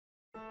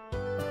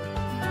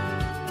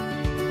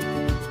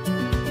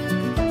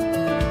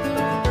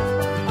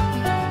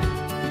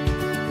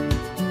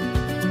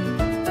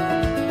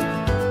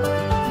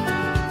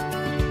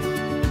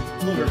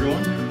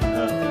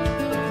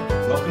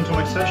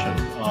session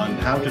on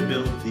how to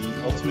build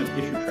the ultimate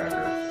issue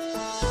tracker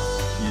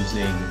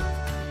using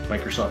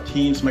Microsoft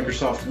Teams,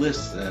 Microsoft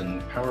Lists,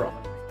 and Power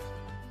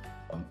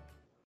Automate.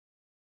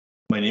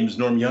 My name is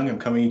Norm Young. I'm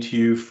coming to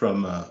you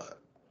from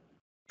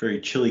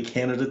very chilly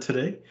Canada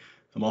today.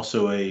 I'm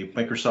also a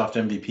Microsoft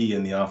MVP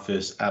in the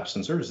Office Apps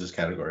and Services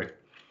category.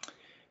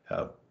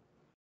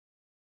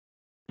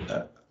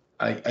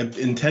 I've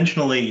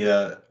intentionally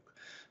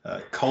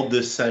called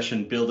this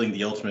session Building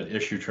the Ultimate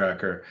Issue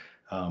Tracker,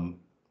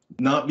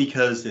 not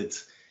because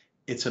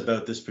it's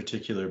about this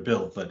particular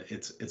build, but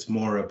it's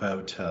more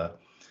about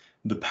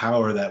the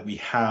power that we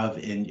have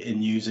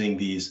in using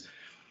these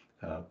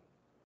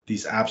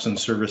apps and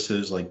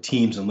services like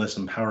Teams and Lists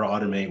and Power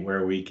Automate,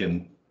 where we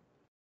can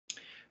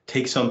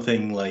take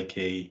something like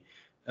a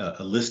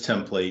list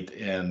template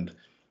and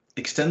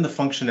extend the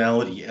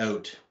functionality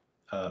out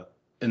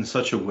in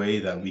such a way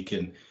that we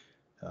can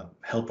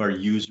help our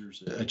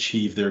users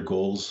achieve their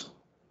goals,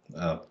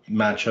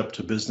 match up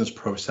to business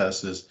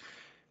processes,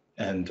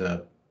 and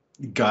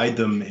guide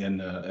them in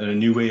a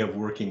new way of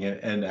working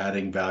and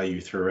adding value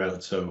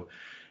throughout. So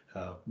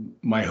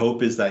my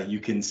hope is that you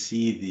can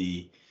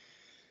see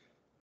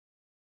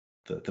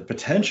the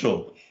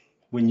potential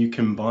when you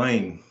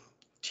combine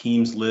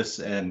Teams, Lists,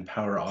 and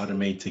Power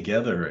Automate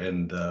together,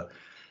 and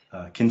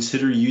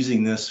consider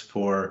using this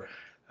for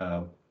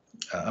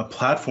a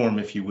platform,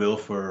 if you will,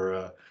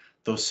 for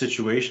those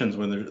situations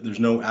when there's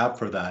no app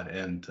for that,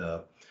 and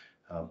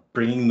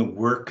bringing the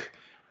work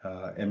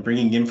and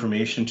bringing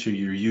information to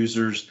your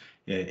users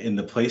in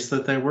the place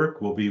that they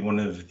work will be one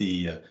of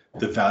the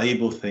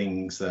valuable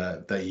things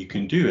that you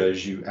can do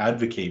as you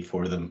advocate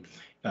for them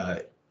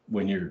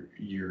when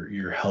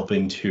you're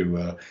helping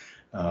to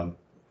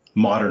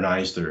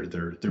modernize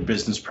their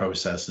business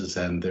processes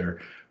and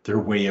their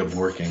way of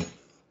working.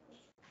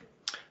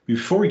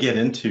 Before we get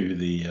into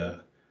the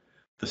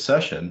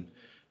session,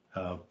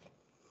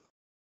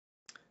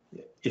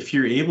 if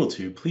you're able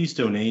to, please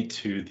donate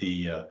to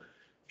the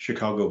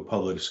Chicago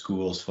Public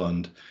Schools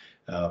Fund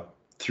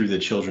through the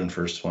Children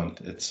First Fund.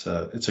 It's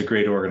a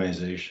great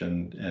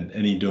organization, and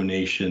any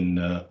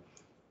donation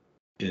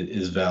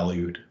is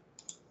valued.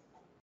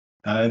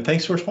 And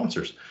thanks to our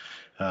sponsors.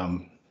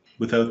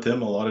 Without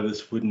them, a lot of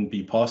this wouldn't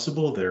be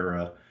possible.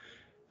 They're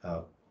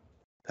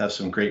have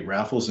some great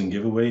raffles and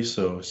giveaways,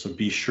 so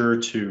be sure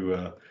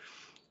to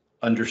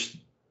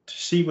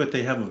see what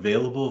they have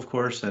available, of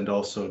course, and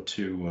also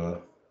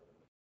to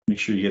make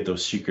sure you get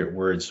those secret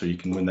words so you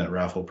can win that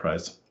raffle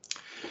prize.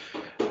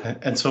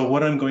 And so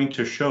what I'm going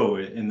to show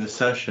in this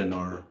session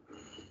are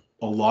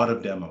a lot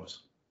of demos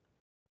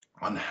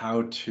on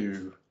how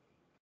to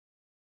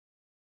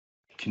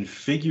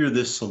configure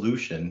this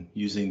solution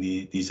using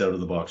these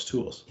out-of-the-box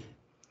tools.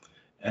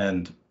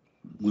 And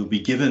we'll be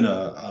given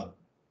a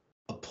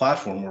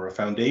platform or a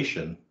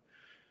foundation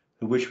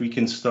in which we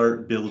can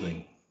start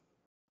building.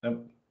 Now,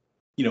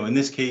 in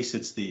this case,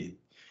 it's the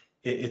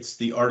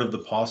art of the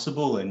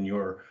possible, and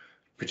your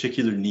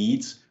particular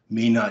needs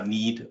may not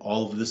need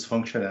all of this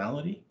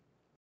functionality.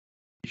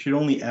 You should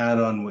only add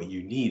on what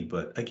you need,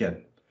 but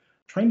again,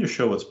 trying to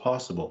show what's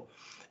possible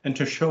and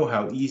to show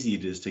how easy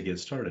it is to get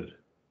started.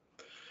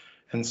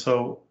 And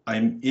so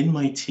I'm in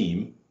my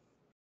team,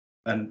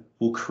 and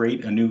we'll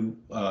create a new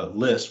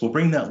list. We'll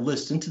bring that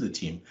list into the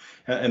team,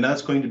 and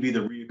that's going to be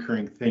the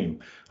recurring theme.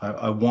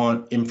 I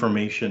want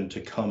information to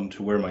come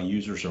to where my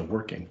users are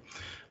working.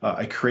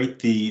 I create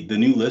the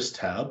new list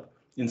tab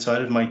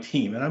inside of my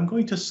team, and I'm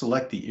going to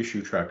select the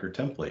issue tracker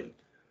template.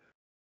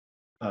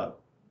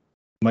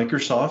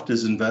 Microsoft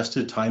has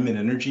invested time and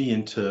energy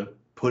into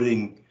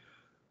putting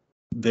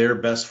their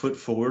best foot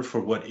forward for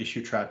what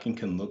issue tracking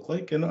can look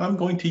like, and I'm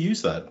going to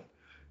use that.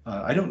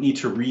 I don't need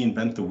to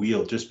reinvent the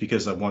wheel just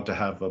because I want to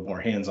have a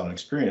more hands-on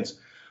experience.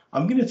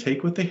 I'm going to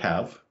take what they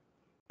have,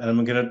 and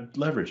I'm going to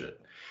leverage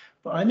it.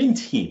 But I'm in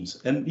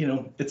Teams, and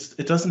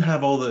it doesn't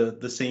have all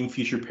the same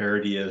feature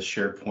parity as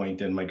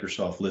SharePoint and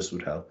Microsoft Lists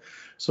would have.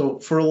 So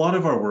for a lot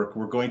of our work,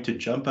 we're going to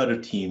jump out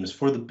of Teams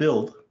for the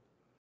build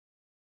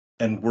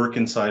and work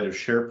inside of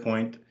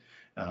SharePoint.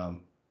 And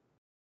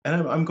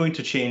I'm going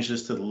to change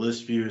this to the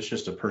list view. It's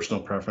just a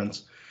personal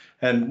preference.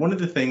 And one of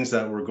the things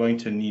that we're going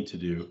to need to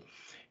do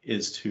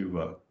is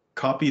to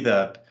copy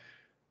that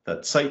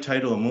site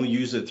title, and we'll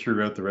use it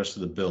throughout the rest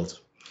of the build.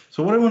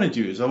 So what I want to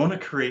do is I want to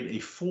create a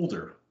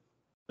folder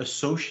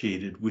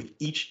associated with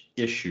each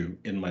issue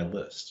in my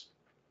list.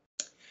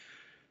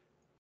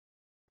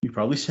 You're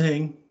probably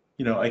saying,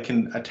 I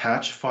can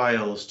attach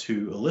files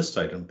to a list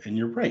item, and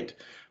you're right,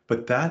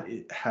 but that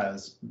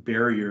has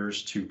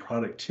barriers to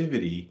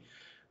productivity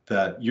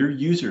that your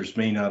users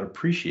may not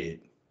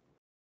appreciate.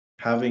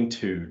 Having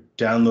to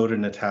download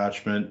an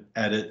attachment,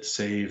 edit,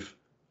 save,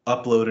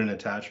 upload an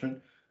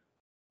attachment,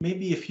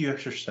 maybe a few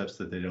extra steps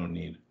that they don't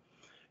need.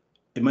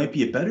 It might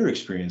be a better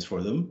experience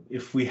for them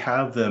if we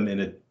have them in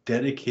a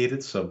dedicated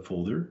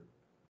subfolder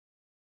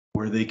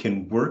where they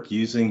can work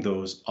using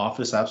those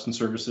Office apps and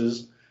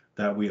services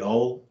that we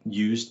all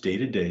use day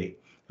to day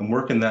and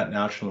work in that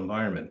natural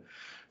environment.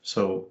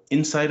 So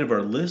inside of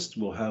our list,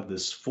 we'll have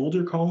this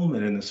folder column,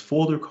 and in this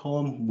folder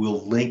column,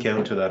 we'll link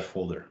out to that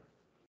folder.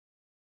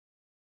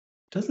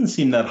 Doesn't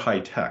seem that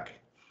high tech,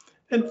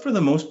 and for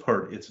the most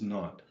part, it's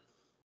not.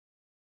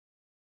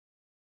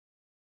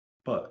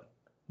 But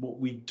what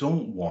we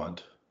don't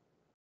want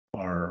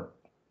are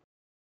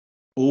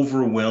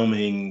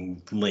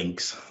overwhelming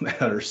links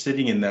that are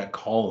sitting in that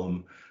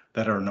column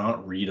that are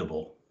not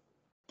readable.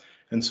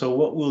 And so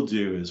what we'll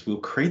do is we'll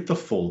create the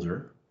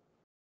folder,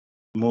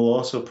 and we'll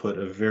also put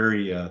a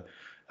very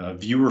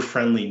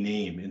viewer-friendly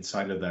name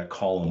inside of that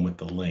column with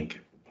the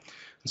link.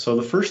 And so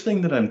the first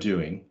thing that I'm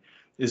doing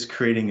is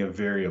creating a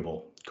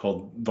variable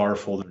called var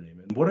folder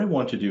name. And what I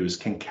want to do is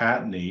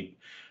concatenate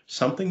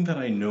something that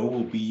I know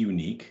will be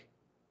unique.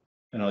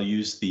 And I'll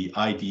use the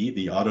ID,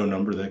 the auto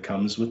number that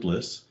comes with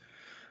lists,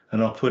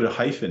 and I'll put a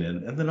hyphen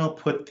in, and then I'll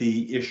put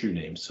the issue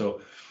name. So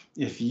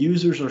if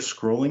users are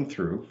scrolling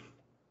through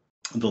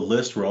the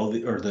list where all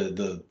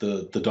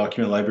the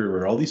document library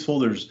where all these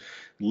folders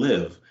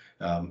live,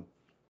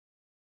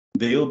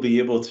 they'll be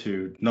able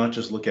to not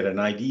just look at an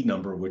ID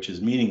number, which is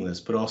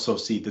meaningless, but also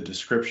see the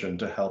description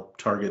to help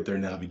target their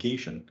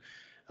navigation.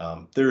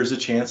 There is a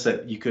chance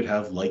that you could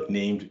have like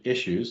named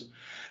issues.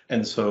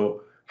 And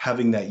so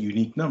having that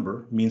unique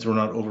number means we're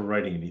not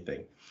overwriting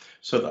anything.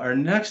 So our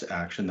next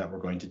action that we're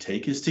going to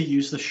take is to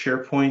use the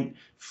SharePoint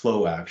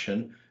flow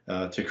action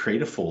to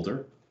create a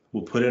folder.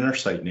 We'll put in our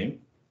site name.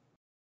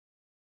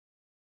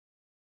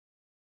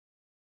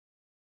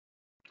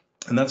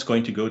 And that's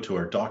going to go to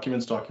our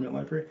documents document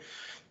library.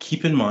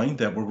 Keep in mind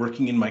that we're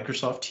working in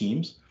Microsoft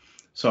Teams.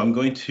 So I'm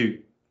going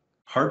to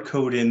hard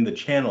code in the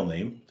channel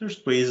name.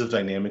 There's ways of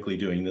dynamically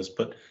doing this,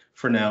 but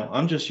for now,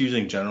 I'm just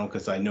using general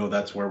because I know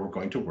that's where we're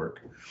going to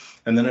work.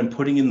 And then I'm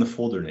putting in the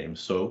folder name.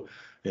 So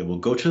it will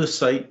go to the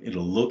site,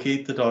 it'll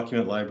locate the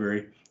document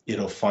library,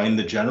 it'll find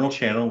the general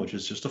channel, which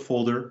is just a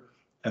folder,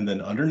 and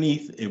then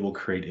underneath it will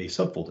create a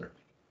subfolder.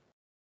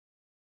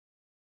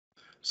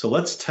 So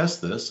let's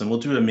test this, and we'll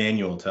do a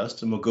manual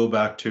test, and we'll go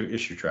back to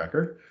issue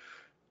tracker,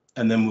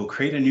 and then we'll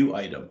create a new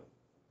item.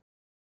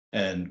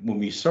 And when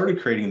we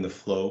started creating the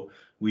flow,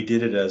 we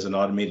did it as an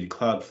automated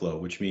cloud flow,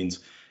 which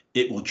means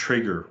it will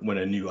trigger when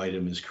a new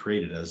item is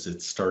created as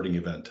its starting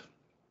event.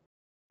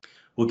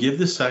 We'll give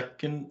this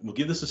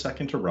a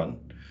second to run.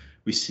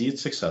 We see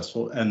it's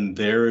successful, and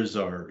there is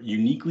our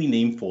uniquely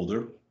named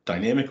folder,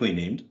 dynamically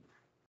named.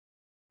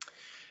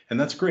 And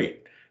that's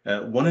great.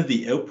 One of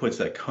the outputs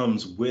that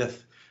comes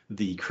with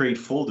the create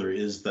folder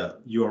is the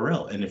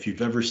URL. And if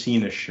you've ever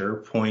seen a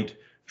SharePoint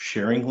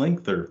sharing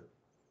link, they're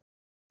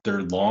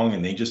long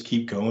and they just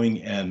keep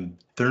going and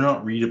they're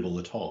not readable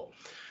at all.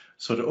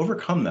 So to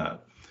overcome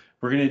that,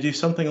 we're going to do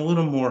something a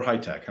little more high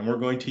tech, and we're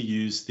going to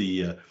use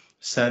the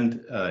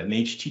send an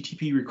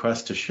HTTP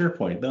request to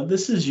SharePoint. Now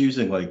this is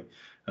using like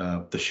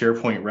the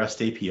SharePoint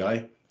REST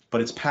API, but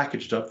it's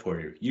packaged up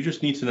for you. You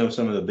just need to know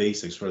some of the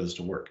basics for this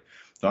to work.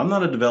 Now I'm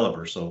not a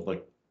developer, so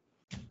like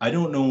I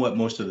don't know what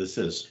most of this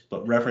is,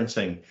 but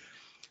referencing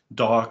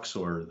docs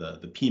or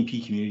the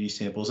PnP community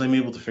samples, I'm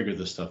able to figure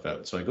this stuff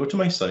out. So I go to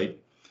my site.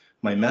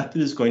 My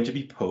method is going to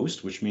be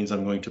post, which means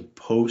I'm going to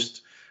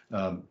post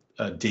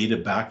data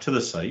back to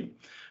the site.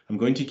 I'm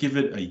going to give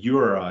it a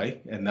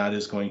URI, and that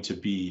is going to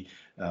be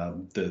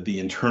the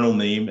internal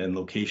name and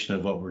location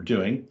of what we're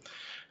doing.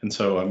 And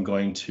so I'm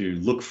going to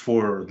look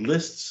for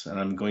lists, and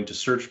I'm going to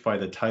search by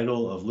the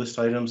title of list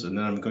items, and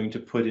then I'm going to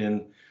put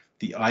in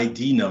the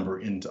ID number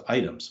into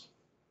items.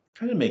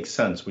 Kind of makes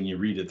sense when you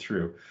read it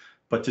through,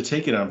 but to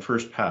take it on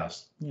first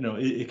pass, you know,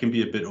 it can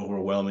be a bit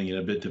overwhelming and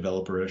a bit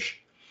developer-ish.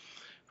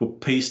 We'll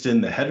paste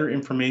in the header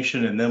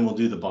information, and then we'll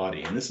do the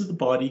body. And this is the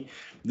body.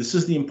 This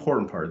is the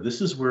important part. This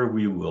is where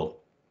we will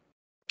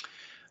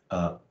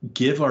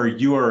give our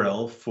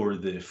URL for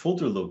the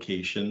folder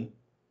location,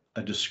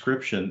 a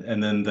description,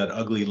 and then that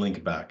ugly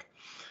link back.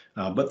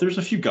 But there's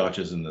a few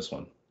gotchas in this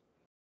one.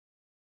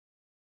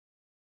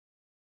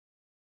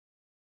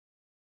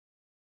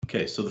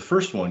 Okay, so the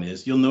first one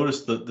is you'll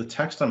notice that the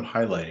text I'm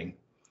highlighting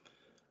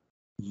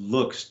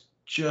looks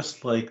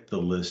just like the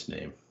list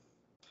name,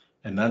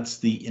 and that's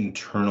the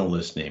internal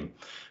list name.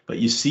 But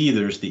you see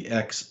there's the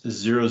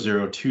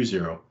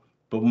X0020,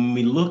 but when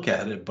we look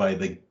at it by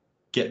the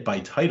get by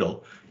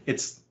title,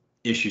 it's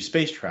issue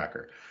space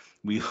tracker.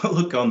 We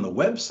look on the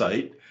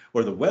website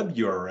or the web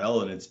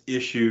URL and it's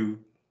issue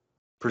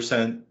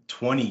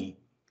 %20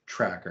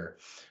 tracker.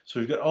 So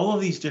we've got all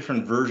of these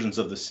different versions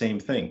of the same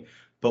thing.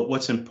 But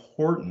what's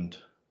important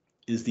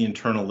is the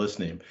internal list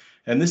name.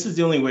 And this is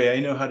the only way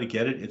I know how to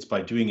get it. It's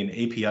by doing an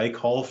API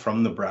call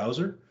from the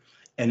browser,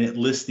 and it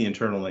lists the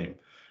internal name.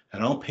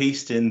 And I'll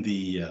paste in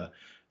the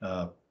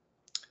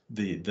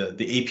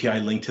API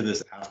link to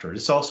this after.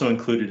 It's also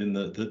included in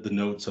the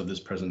notes of this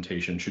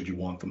presentation, should you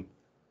want them.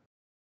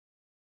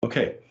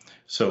 Okay,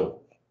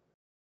 so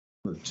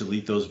let's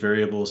delete those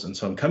variables. And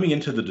so I'm coming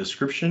into the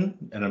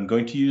description, and I'm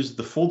going to use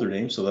the folder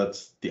name. So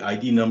that's the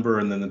ID number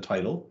and then the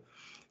title.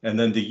 And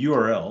then the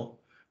URL,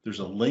 there's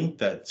a link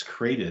that's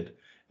created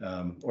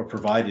or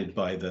provided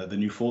by the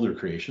new folder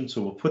creation.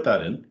 So we'll put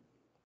that in.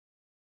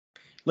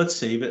 Let's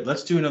save it.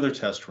 Let's do another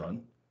test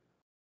run.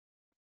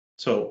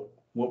 So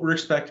what we're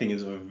expecting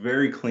is a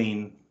very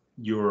clean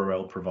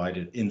URL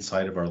provided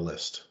inside of our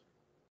list.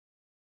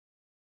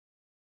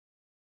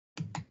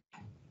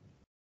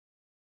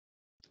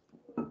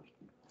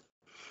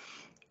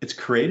 It's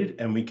created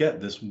and we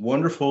get this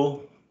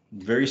wonderful,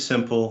 very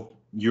simple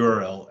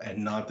URL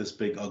and not this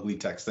big ugly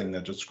text thing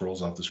that just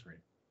scrolls off the screen.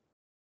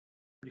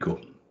 Pretty cool.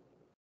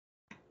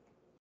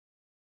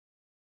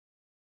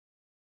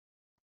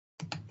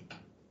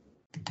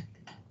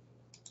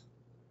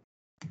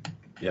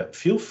 Yeah,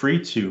 feel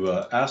free to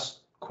ask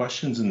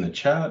questions in the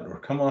chat or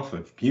come off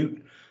of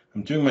mute.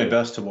 I'm doing my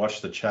best to watch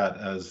the chat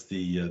as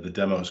the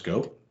demos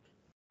go.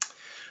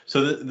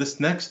 So this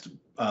next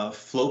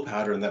flow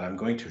pattern that I'm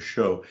going to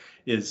show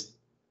is,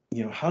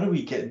 how do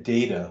we get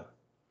data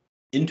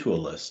into a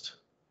list?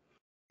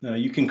 Now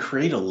you can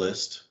create a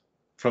list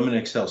from an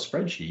Excel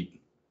spreadsheet,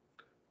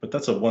 but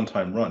that's a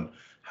one-time run.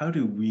 How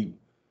do we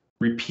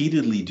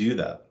repeatedly do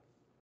that?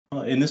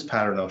 Well, in this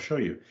pattern, I'll show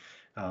you.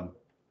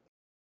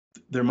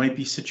 There might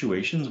be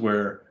situations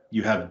where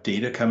you have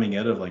data coming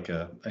out of like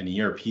an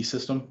ERP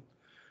system,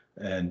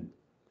 and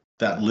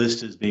that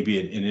list is maybe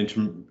an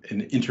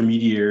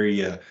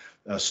intermediary a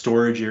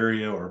storage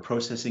area or a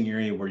processing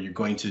area where you're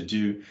going to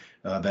do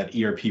that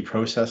ERP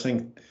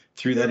processing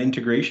through that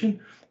integration.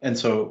 And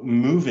so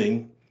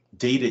moving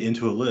data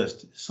into a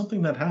list is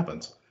something that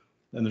happens.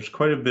 And there's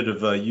quite a bit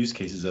of use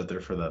cases out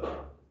there for that.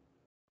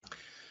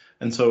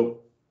 And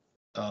so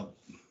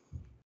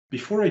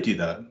before I do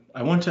that,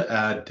 I want to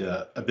add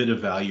a bit of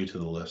value to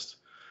the list.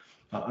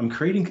 I'm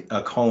creating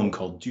a column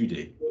called due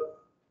date.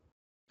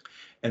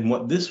 And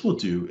what this will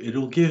do,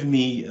 it'll give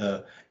me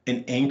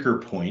an anchor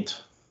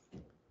point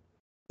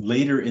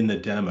later in the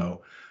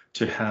demo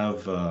to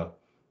have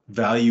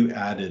value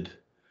added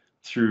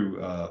through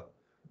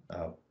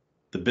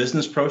the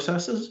business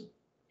process,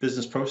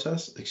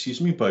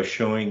 by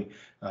showing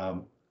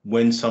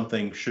when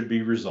something should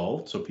be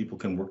resolved so people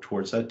can work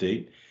towards that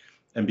date.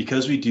 And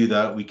because we do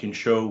that, we can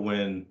show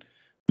when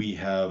we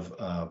have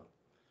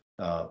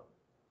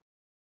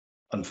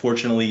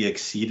unfortunately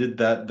exceeded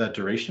that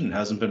duration and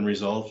hasn't been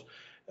resolved.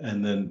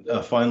 And then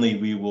finally,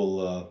 we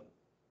will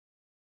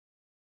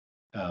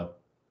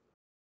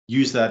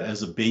use that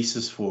as a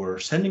basis for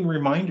sending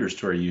reminders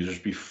to our users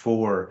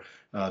before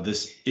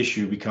this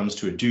issue becomes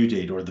to a due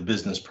date or the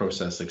business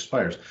process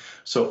expires.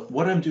 So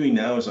what I'm doing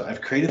now is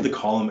I've created the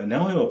column and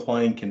now I'm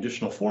applying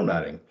conditional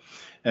formatting.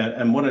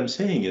 And what I'm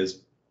saying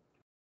is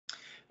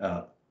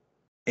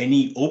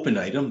any open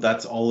item,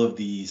 that's all of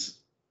these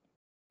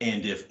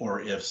and if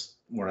or ifs,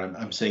 where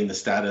I'm saying the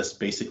status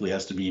basically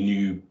has to be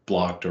new,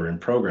 blocked, or in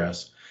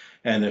progress.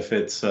 And if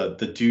it's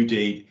the due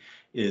date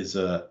is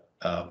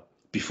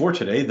before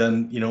today,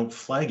 then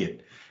flag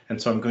it.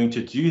 And so I'm going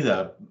to do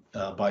that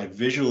by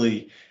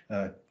visually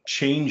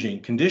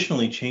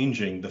conditionally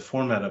changing the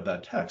format of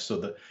that text. So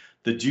that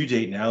the due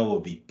date now will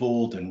be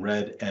bold and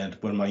red. And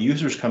when my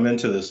users come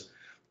into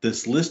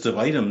this list of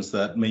items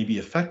that may be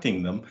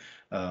affecting them,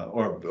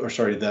 or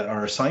sorry, that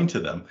are assigned to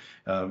them,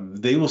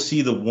 they will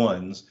see the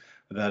ones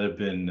that have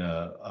been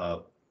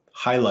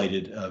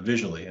highlighted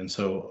visually. And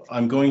so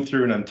I'm going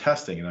through and I'm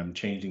testing and I'm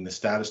changing the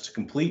status to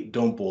complete,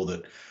 don't bold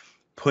it,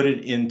 put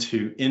it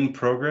into in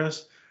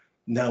progress.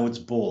 Now it's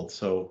bold.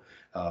 So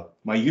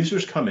my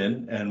users come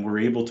in and we're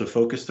able to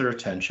focus their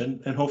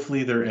attention and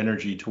hopefully their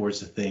energy towards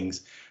the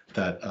things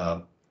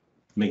that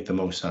make the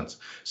most sense.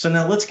 So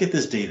now let's get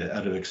this data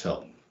out of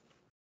Excel.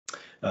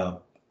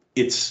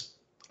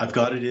 I've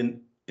got it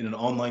in an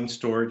online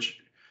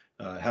storage.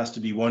 It has to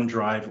be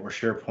OneDrive or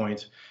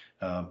SharePoint.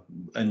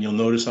 And you'll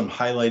notice I'm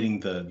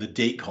highlighting the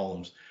date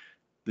columns.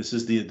 This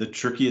is the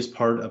trickiest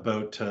part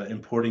about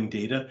importing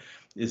data,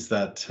 is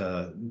that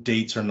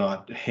dates are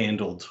not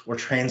handled or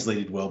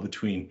translated well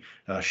between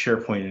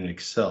SharePoint and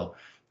Excel.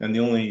 And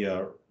the only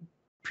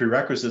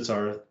prerequisites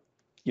are,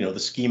 the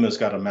schema's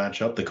got to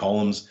match up, the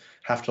columns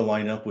have to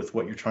line up with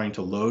what you're trying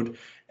to load,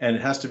 and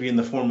it has to be in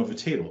the form of a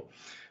table.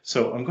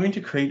 So I'm going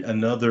to create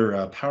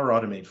another Power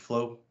Automate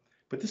flow,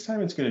 but this time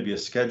it's going to be a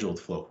scheduled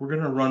flow. We're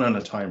going to run on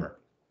a timer.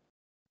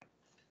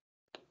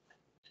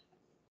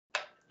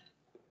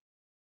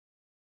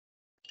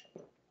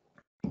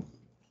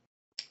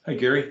 Hi,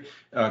 Gary.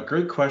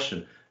 Great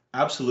question.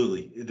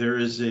 Absolutely. There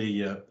is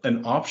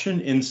an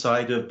option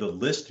inside of the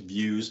list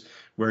views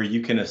where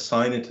you can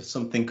assign it to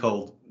something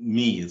called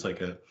me. It's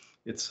like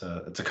it's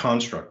a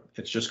construct.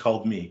 It's just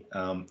called me.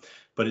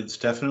 But it's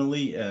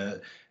definitely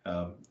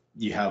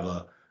you have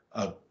a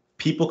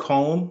people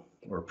column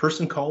or a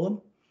person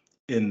column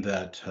in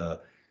that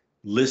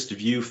list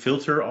view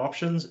filter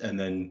options, and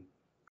then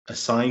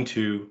assign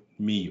to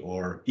me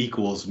or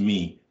equals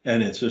me.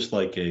 And it's just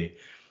like a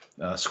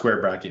square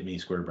bracket, me,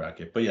 square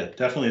bracket. But yeah,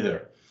 definitely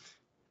there.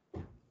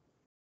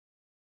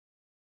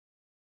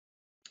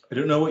 I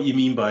don't know what you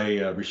mean by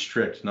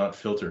restrict, not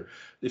filter.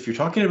 If you're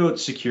talking about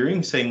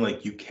securing, saying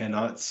like you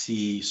cannot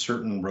see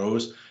certain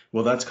rows,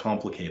 well, that's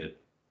complicated.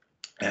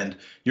 And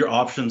your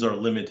options are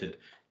limited.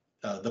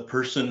 The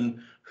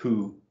person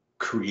who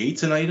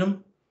creates an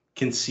item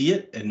can see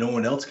it and no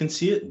one else can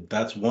see it.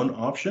 That's one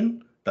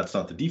option. That's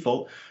not the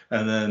default.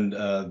 And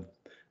then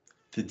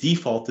the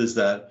default is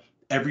that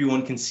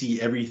everyone can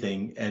see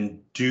everything and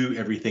do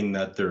everything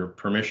that their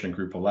permission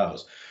group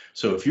allows.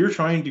 So if you're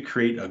trying to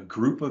create a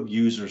group of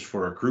users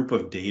for a group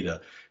of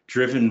data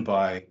driven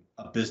by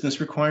a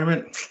business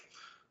requirement,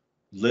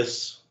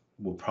 lists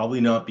will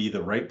probably not be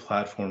the right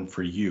platform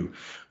for you.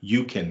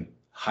 You can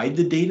hide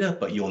the data,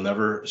 but you'll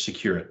never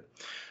secure it.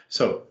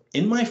 So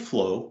in my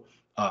flow,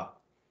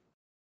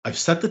 I've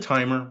set the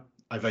timer,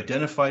 I've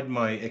identified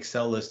my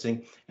Excel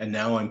listing, and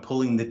now I'm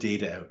pulling the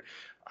data out.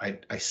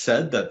 I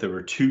said that there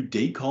were 2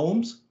 date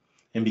columns,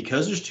 and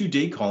because there's 2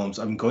 date columns,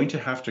 I'm going to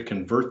have to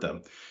convert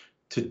them.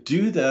 To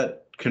do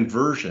that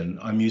conversion,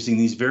 I'm using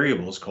these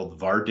variables called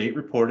var date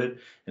reported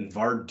and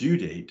var due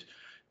date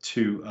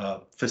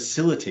to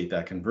facilitate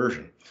that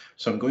conversion.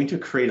 So I'm going to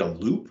create a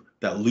loop.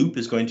 That loop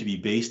is going to be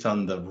based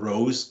on the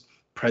rows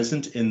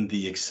present in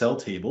the Excel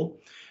table.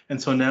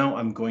 And so now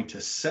I'm going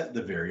to set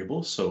the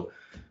variable. So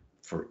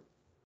for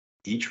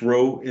each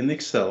row in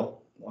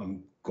Excel,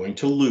 I'm going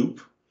to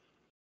loop.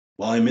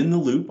 While I'm in the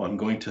loop, I'm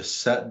going to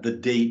set the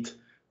date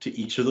to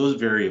each of those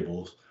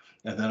variables,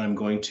 and then I'm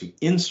going to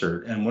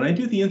insert. And when I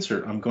do the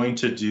insert, I'm going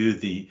to do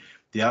the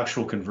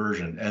actual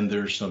conversion. And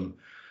there's some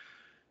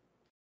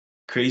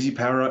crazy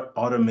Power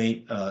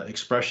Automate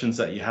expressions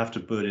that you have to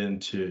put in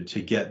to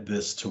get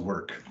this to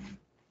work.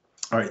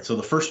 All right, so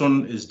the first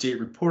one is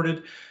date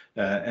reported,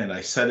 and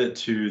I set it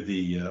to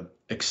the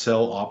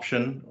Excel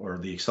option or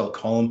the Excel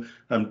column.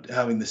 I'm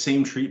having the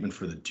same treatment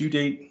for the due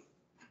date.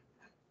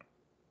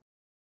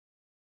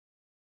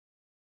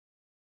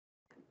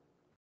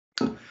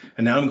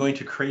 And now I'm going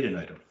to create an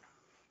item.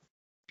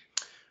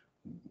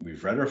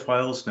 We've read our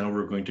files, now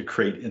we're going to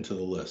create into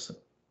the list.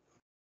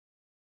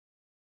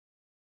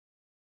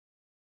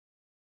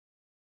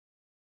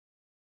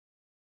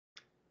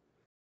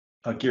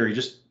 Gary,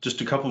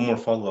 just a couple more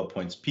follow-up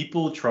points.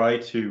 People try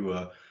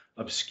to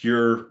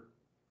obscure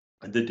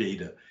the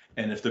data,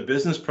 and if the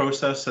business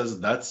process says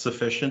that's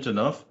sufficient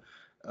enough,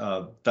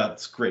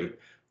 that's great.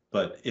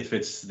 But if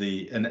it's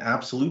an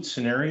absolute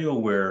scenario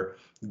where,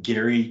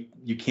 Gary,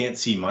 you can't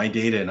see my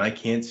data and I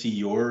can't see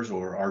yours,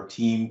 or our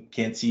team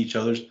can't see each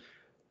other's,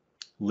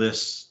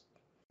 lists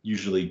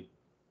usually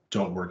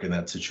don't work in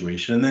that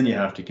situation. And then you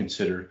have to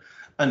consider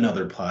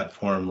another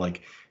platform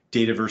like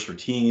Dataverse for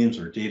Teams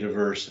or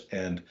Dataverse,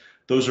 and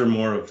those are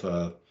more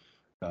of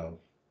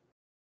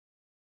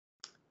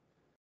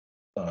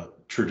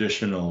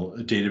traditional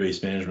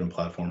database management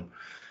platform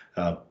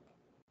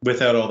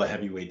without all the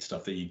heavyweight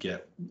stuff that you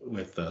get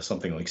with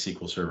something like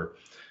SQL Server.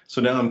 So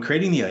now I'm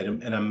creating the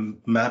item and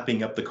I'm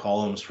mapping up the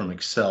columns from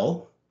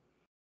Excel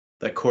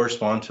that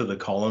correspond to the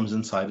columns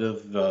inside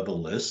of the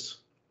list.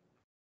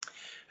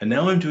 And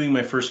now I'm doing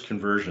my first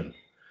conversion.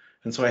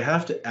 And so I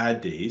have to add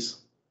days.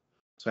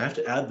 So I have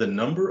to add the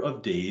number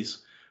of days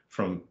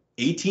from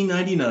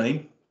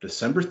 1899,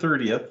 December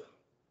 30th,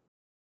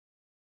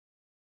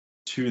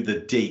 to the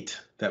date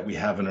that we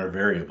have in our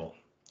variable.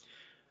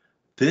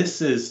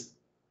 This is,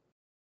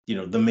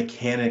 the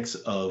mechanics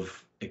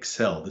of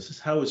Excel. This is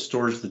how it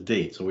stores the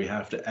date. So we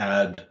have to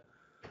add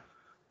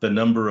the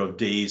number of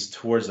days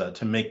towards that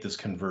to make this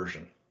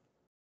conversion.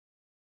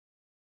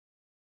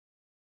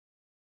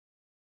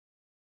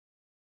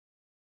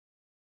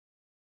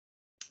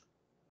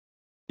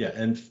 Yeah,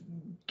 and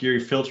Gary,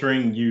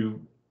 filtering,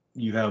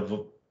 you have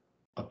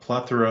a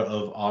plethora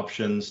of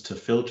options to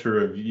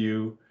filter a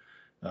view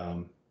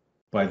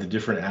by the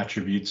different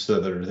attributes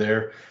that are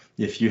there.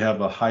 If you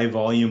have a high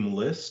volume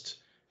list,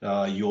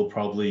 you'll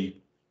probably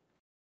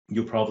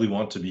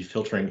want to be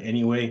filtering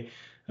anyway,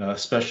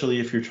 especially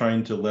if you're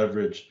trying to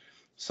leverage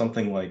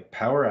something like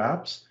Power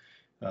Apps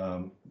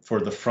for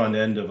the front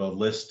end of a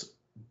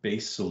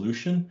list-based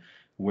solution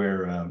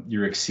where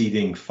you're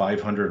exceeding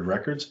 500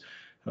 records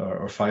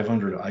or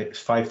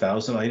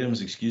 5,000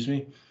 items, excuse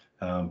me.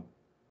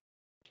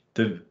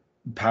 The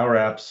Power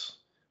Apps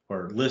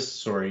or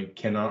lists,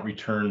 cannot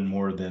return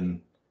more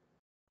than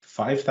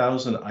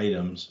 5,000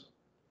 items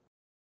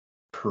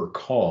per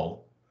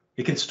call.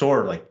 It can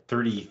store like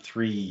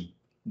 33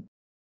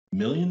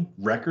 million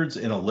records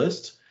in a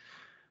list,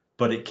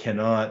 but it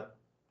cannot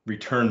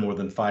return more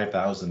than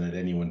 5,000 at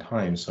any one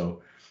time.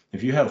 So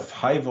if you have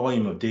high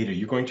volume of data,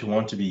 you're going to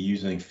want to be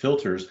using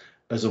filters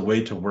as a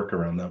way to work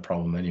around that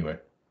problem anyway.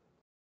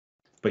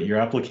 But your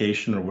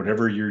application or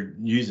whatever you're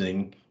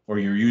using or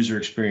your user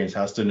experience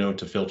has to know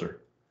to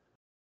filter.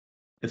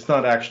 It's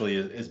not actually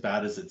as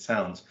bad as it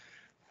sounds.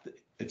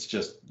 It's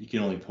just you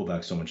can only pull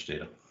back so much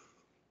data.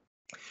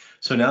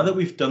 So now that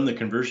we've done the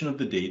conversion of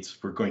the dates,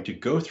 we're going to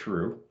go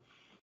through,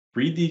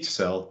 read the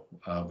Excel.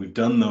 We've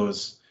done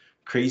those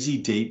crazy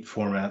date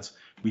formats.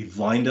 We've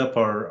lined up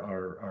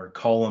our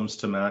columns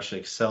to match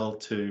Excel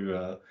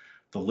to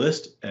the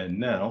list, and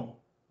now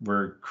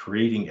we're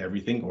creating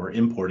everything, or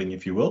importing,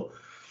 if you will.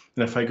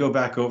 And if I go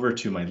back over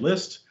to my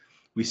list,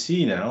 we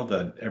see now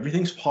that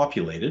everything's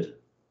populated.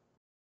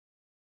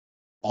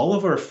 All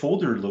of our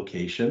folder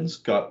locations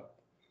got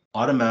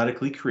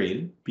automatically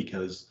created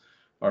because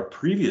our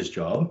previous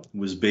job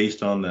was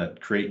based on that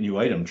create new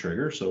item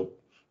trigger. So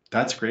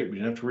that's great. We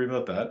didn't have to worry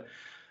about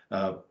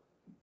that.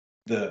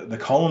 the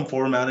column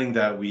formatting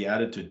that we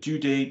added to due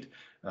date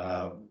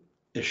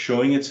is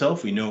showing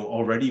itself. We know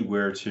already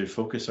where to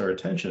focus our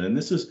attention. And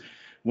this is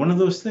one of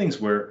those things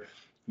where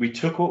we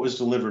took what was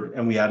delivered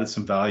and we added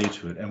some value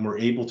to it, and we're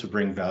able to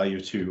bring value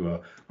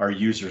to our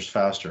users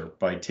faster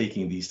by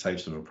taking these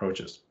types of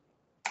approaches.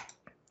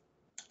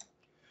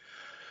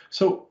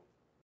 So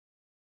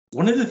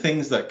one of the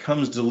things that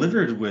comes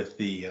delivered with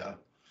the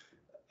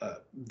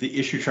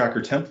issue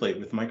tracker template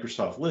with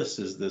Microsoft Lists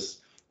is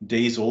this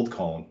days old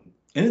column.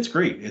 And it's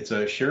great. It's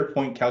a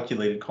SharePoint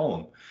calculated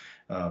column.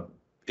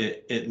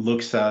 It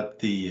looks at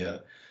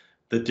the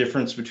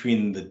difference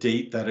between the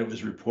date that it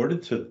was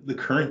reported to the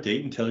current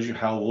date and tells you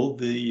how old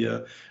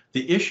the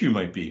issue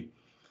might be.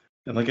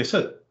 And like I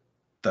said,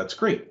 that's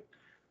great.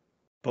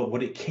 But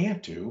what it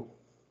can't do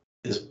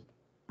is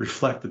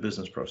reflect the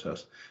business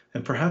process.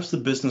 And perhaps the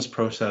business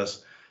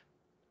process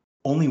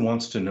only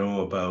wants to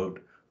know about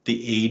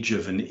the age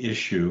of an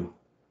issue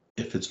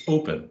if it's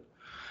open.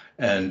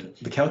 And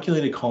the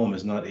calculated column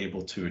is not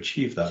able to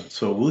achieve that.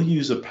 So we'll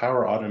use a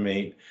Power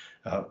Automate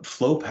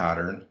flow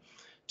pattern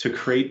to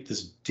create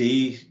this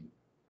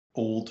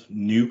day-old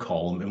new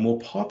column, and we'll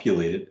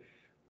populate it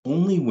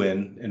only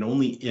when and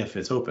only if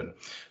it's open.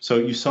 So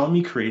you saw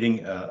me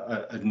creating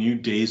a new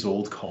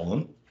days-old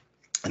column,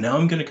 and now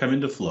I'm going to come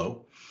into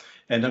flow,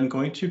 and I'm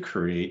going to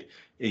create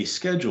a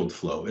scheduled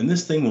flow. And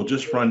this thing will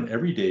just run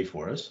every day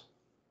for us.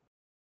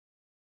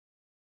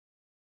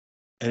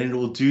 And it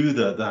will do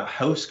the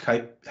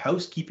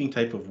housekeeping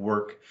type of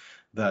work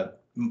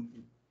that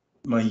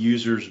my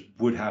users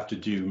would have to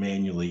do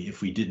manually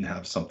if we didn't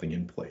have something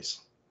in place.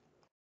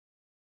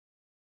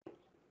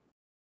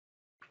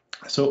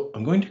 So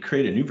I'm going to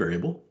create a new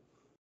variable.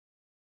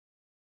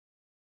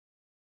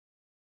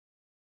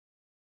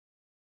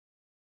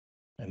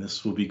 And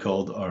this will be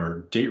called our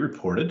date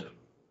reported.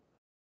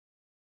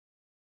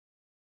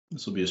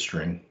 This will be a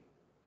string.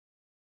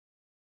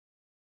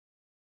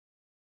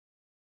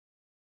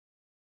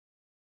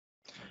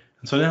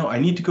 And so now I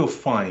need to go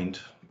find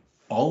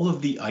all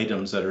of the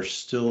items that are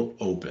still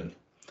open.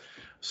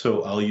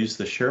 So I'll use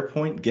the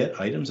SharePoint get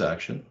items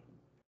action.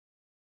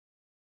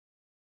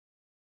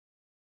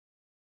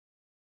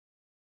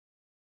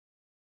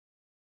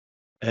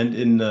 And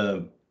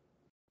in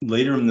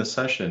later in the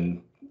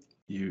session,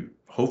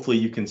 hopefully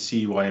you can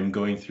see why I'm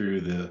going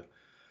through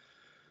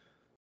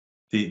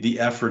the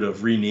effort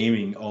of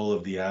renaming all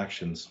of the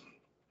actions.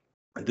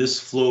 This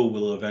flow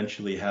will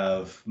eventually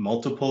have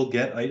multiple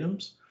get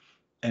items.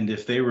 And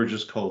if they were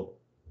just called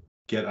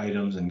get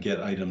items and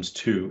get items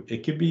too,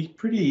 it could be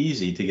pretty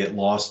easy to get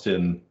lost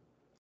in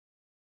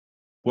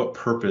what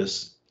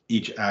purpose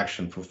each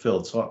action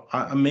fulfilled. So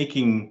I'm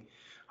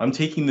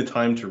taking the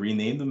time to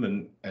rename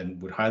them and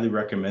would highly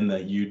recommend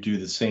that you do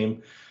the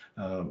same.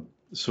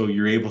 So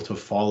you're able to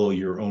follow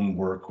your own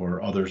work,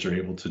 or others are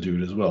able to do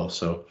it as well.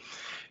 So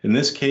in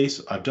this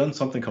case, I've done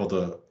something called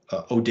a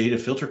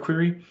OData filter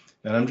query,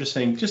 and I'm just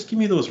saying, just give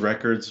me those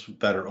records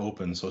that are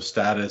open. So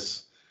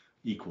status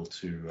equal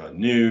to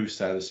new,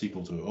 status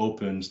equal to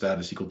open,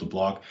 status equal to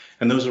block.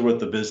 And those are what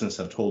the business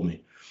have told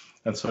me.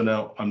 And so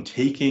now I'm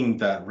taking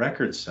that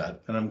record set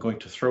and I'm going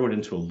to throw it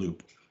into a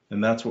loop.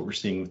 And that's what we're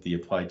seeing with the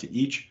apply to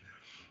each.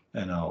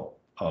 And I'll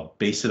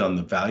base it on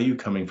the value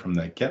coming from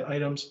that get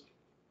items.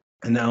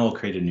 And now I'll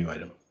create a new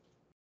item.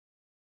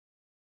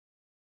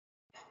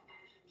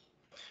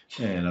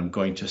 And I'm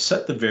going to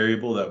set the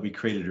variable that we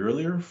created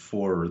earlier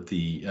for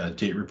the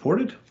date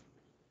reported.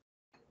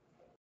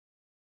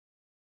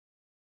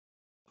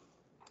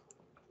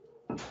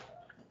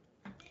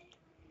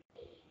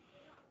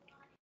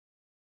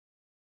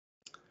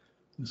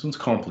 This one's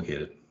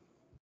complicated.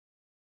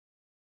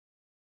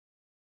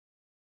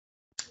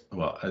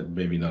 Well,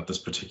 maybe not this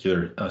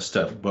particular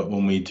step, but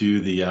when we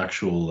do the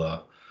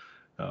actual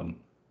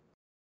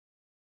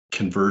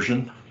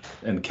conversion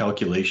and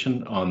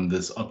calculation on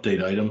this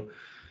update item,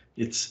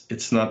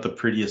 it's not the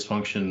prettiest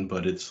function,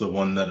 but it's the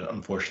one that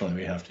unfortunately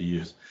we have to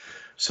use.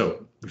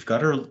 So we've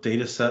got our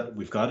data set,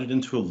 we've got it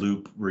into a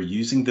loop, we're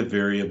using the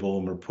variable,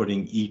 and we're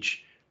putting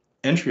each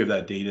entry of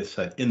that data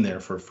set in there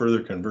for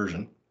further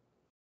conversion.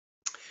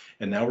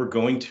 And now we're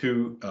going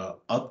to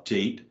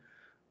update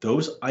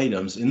those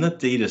items in the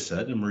data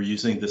set, and we're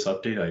using this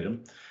update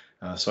item.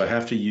 So I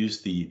have to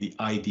use the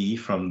ID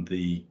from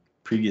the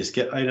previous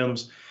get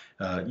items.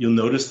 You'll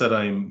notice that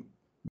I'm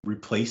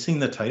replacing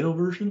the title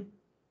version.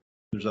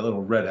 There's a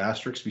little red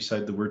asterisk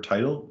beside the word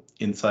title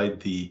inside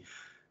the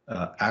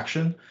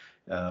action.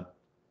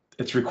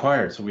 It's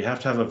required, so we have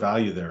to have a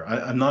value there.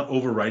 I'm not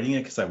overwriting it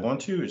because I want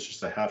to, it's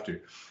just I have to.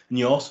 And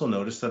you also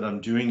notice that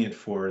I'm doing it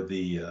for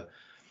the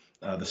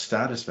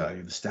status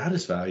value. The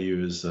status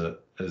value is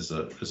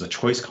a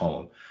choice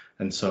column,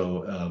 and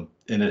so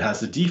and it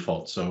has a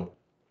default. So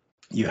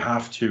you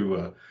have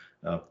to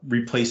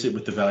replace it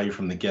with the value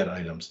from the get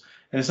items.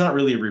 And it's not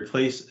really a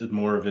replace;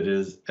 more of it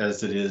is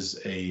as it is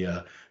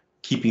a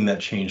keeping that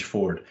change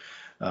forward.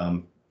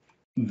 I'm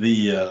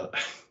going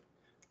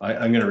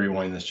to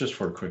rewind this just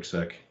for a quick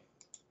sec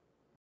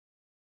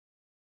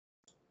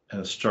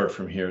and start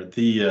from here.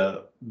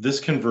 This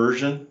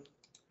conversion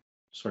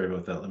Sorry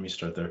about that. Let me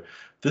start there.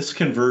 This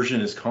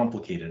conversion is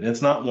complicated.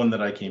 It's not one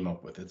that I came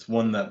up with. It's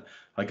one that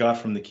I got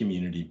from the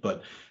community,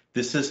 but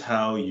this is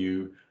how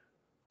you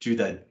do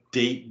that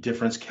date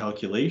difference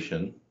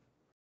calculation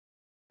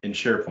in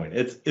SharePoint.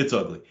 It's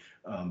ugly.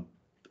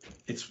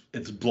 It's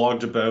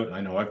blogged about. I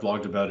know I've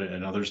blogged about it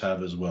and others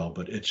have as well,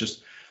 but it's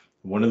just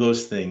one of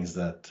those things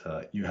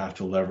that you have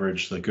to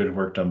leverage the good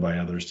work done by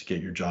others to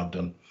get your job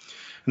done.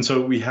 And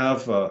so we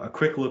have a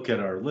quick look at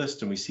our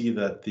list, and we see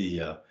that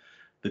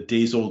the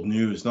days old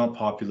new is not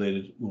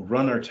populated. We'll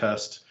run our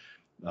test.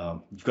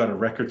 We've got a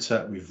record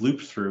set we've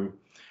looped through.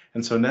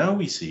 And so now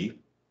we see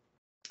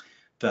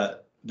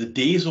that the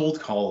days old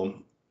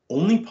column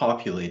only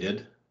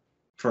populated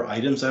for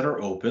items that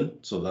are open.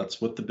 So that's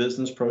what the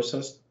business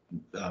process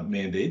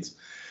mandates.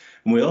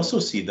 And we also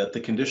see that the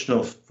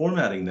conditional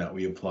formatting that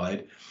we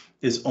applied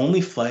is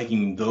only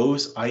flagging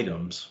those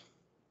items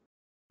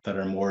that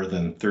are more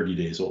than 30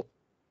 days old.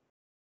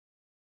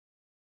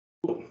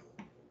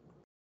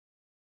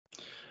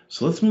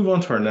 So let's move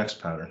on to our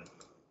next pattern.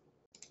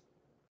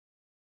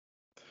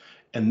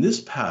 And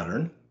this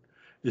pattern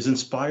is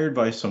inspired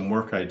by some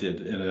work I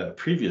did in a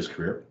previous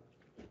career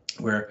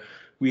where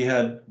we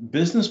had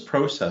business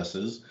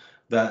processes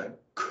that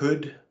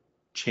could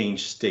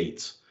change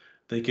states.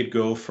 They could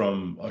go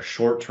from a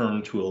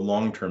short-term to a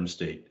long-term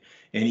state.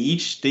 And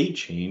each state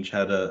change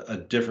had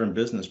a different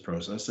business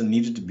process and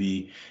needed to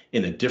be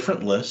in a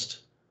different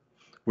list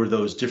where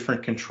those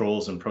different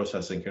controls and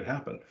processing could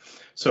happen.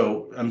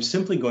 So I'm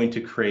simply going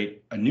to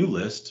create a new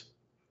list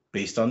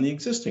based on the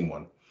existing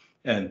one.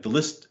 And the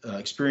list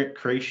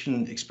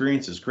creation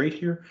experience is great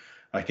here.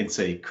 I can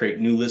say create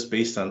new list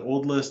based on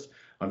old list.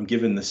 I'm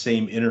given the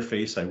same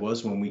interface I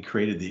was when we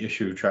created the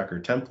issue tracker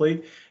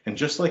template. And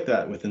just like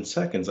that, within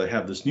seconds, I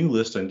have this new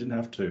list. I didn't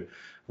have to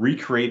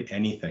recreate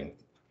anything.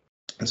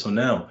 And so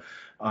now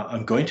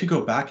I'm going to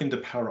go back into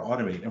Power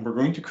Automate, and we're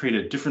going to create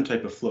a different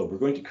type of flow. We're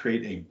going to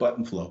create a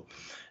button flow.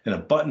 And a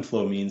button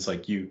flow means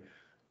like you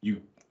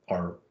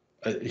are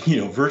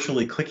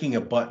virtually clicking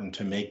a button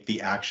to make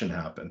the action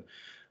happen.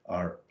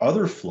 Our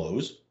other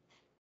flows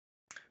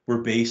were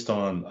based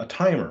on a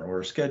timer or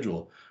a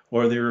schedule,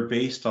 or they were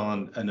based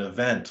on an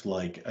event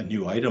like a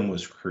new item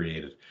was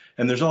created.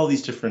 And there's all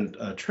these different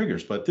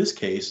triggers, but this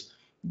case,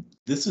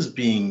 this is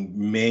being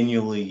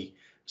manually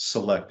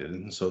selected.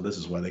 And so this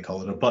is why they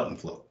call it a button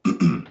flow.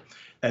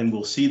 And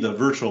we'll see the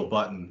virtual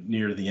button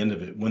near the end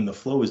of it. When the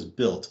flow is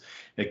built,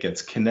 it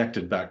gets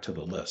connected back to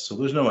the list. So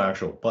there's no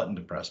actual button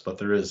to press, but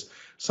there is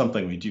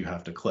something we do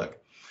have to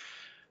click.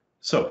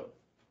 So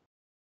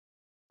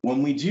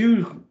when we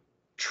do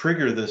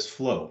trigger this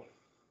flow,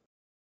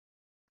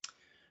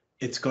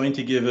 it's going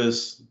to give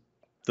us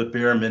the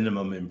bare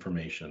minimum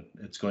information.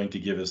 It's going to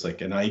give us like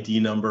an ID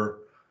number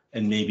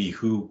and maybe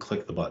who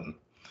clicked the button.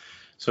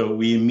 So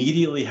we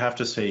immediately have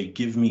to say,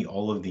 give me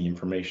all of the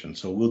information.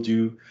 So we'll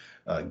do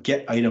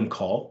get item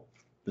call.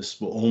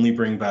 This will only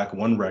bring back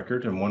one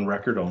record and one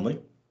record only.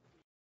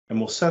 And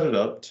we'll set it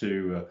up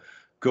to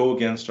go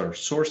against our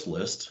source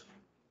list.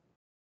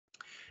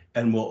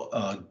 And we'll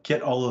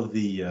get all of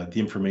the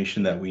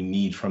information that we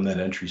need from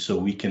that entry so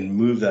we can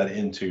move that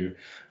into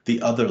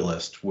the other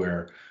list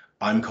where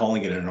I'm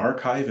calling it an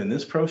archive in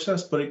this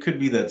process, but it could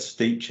be that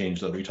state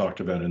change that we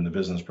talked about in the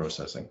business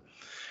processing.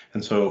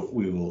 And so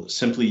we will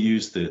simply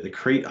use the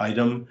create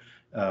item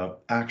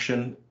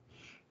action.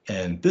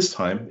 And this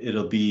time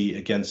it'll be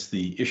against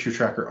the issue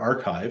tracker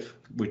archive,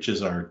 which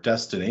is our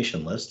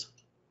destination list.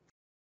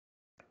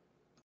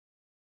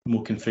 And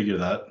we'll configure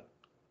that.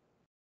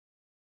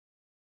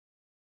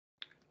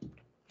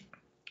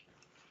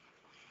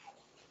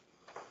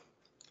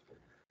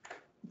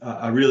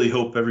 I really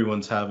hope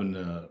everyone's having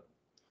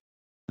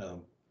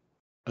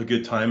a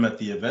good time at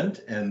the event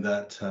and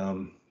that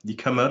you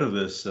come out of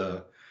this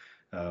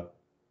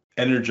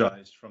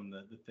energized from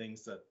the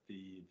things that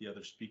the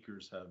other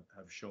speakers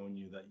have shown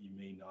you that you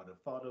may not have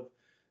thought of,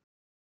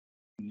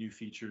 new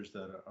features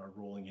that are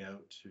rolling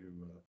out to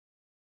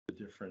the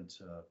different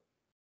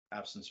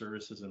apps and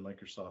services in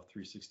Microsoft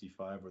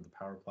 365 or the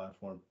Power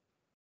Platform.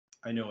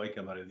 I know I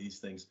come out of these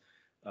things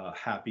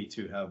happy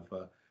to have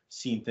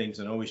seen things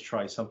and always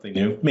try something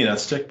new. May not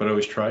stick, but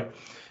always try.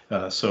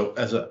 So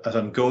as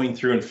I'm going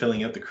through and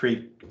filling out the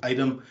create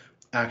item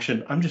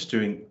action, I'm just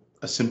doing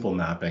a simple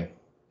mapping.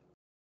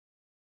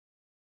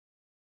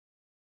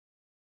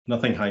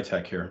 Nothing high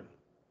tech here.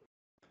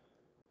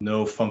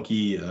 No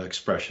funky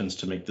expressions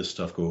to make this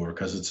stuff go over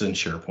because it's in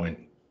SharePoint.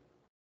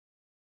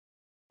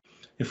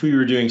 If we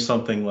were doing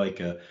something like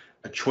a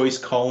choice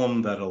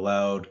column that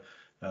allowed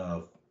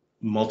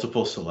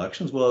multiple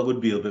selections, well, it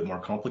would be a bit more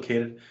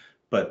complicated,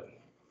 but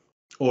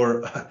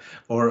or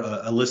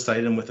a list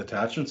item with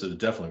attachments, it would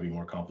definitely be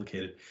more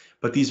complicated.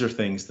 But these are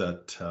things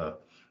that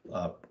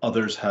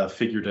others have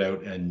figured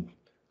out, and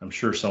I'm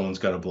sure someone's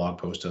got a blog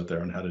post out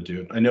there on how to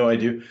do it. I know I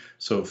do,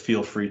 so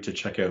feel free to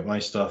check out my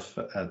stuff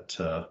at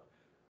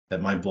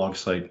my blog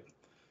site.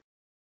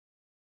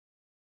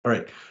 All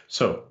right,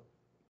 so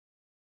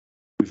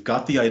we've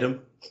got the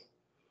item,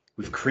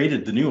 we've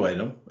created the new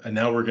item, and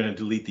now we're going to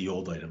delete the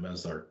old item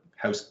as our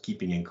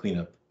housekeeping and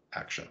cleanup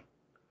action.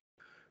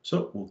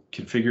 So we'll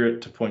configure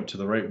it to point to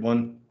the right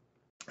one,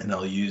 and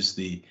I'll use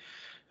the,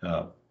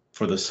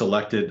 for the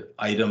selected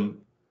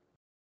item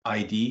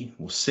ID,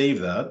 we'll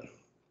save that.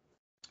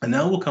 And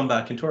now we'll come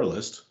back into our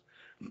list.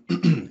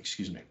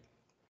 Excuse me.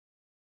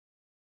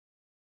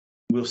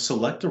 We'll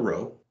select a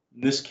row.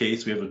 In this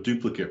case, we have a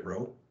duplicate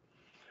row.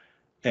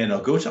 And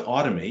I'll go to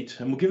automate,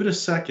 and we'll give it a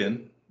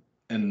second,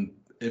 and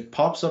it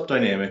pops up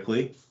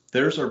dynamically.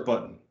 There's our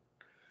button.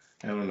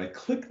 And when I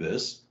click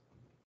this,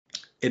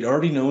 it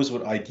already knows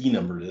what ID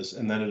number it is,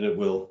 and then it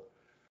will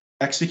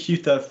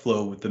execute that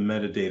flow with the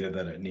metadata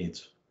that it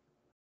needs.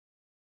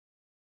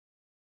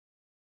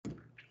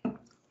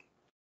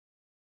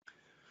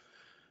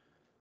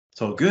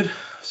 It's all good.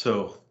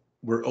 So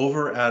we're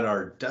over at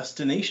our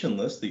destination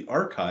list, the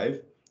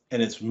archive,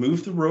 and it's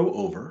moved the row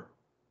over.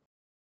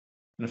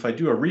 And if I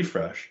do a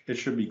refresh, it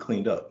should be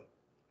cleaned up.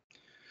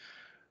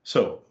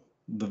 So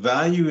the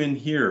value in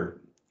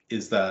here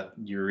is that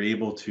you're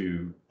able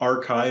to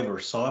archive or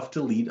soft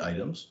delete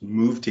items,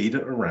 move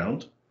data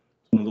around,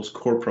 one of those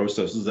core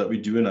processes that we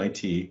do in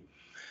IT.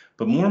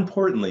 But more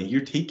importantly,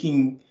 you're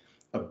taking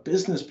a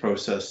business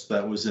process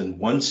that was in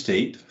one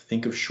state,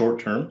 think of short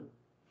term,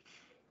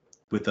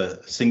 with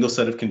a single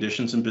set of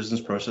conditions and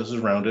business processes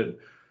around it,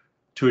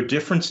 to a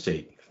different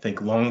state,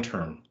 think long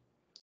term,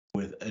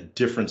 with a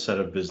different set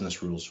of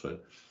business rules for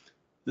it.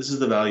 This is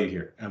the value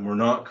here, and we're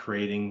not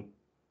creating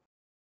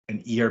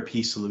an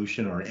ERP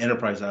solution or an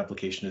enterprise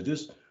application to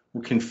this.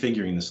 We're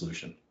configuring the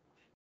solution.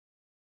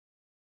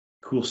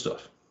 Cool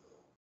stuff.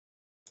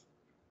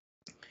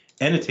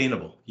 And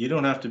attainable. You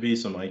don't have to be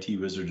some IT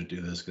wizard to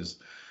do this, because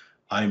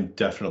I'm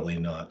definitely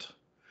not.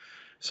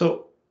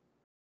 So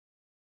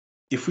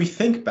if we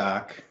think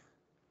back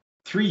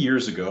 3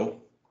 years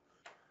ago,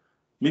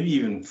 maybe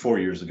even 4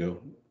 years ago,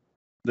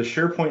 the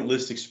SharePoint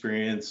list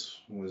experience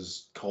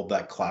was called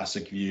that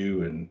classic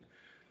view, and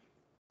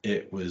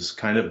it was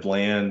kind of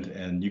bland,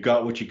 and you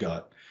got what you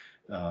got.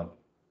 And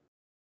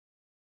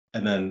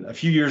then a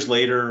few years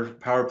later,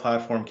 Power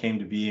Platform came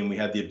to be, and we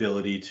had the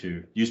ability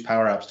to use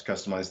Power Apps to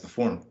customize the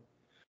form.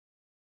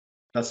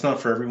 That's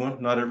not for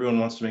everyone. Not everyone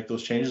wants to make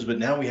those changes, but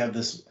now we have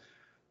this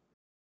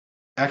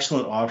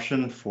excellent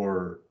option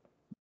for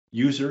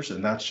users,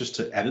 and that's just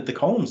to edit the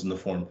columns in the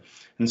form.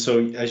 And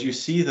so as you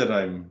see that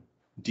I'm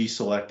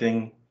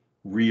deselecting,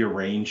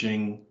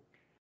 rearranging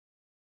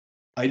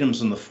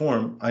items in the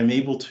form, I'm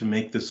able to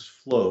make this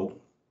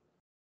flow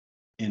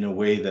in a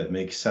way that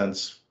makes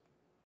sense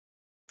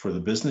for the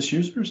business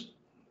users.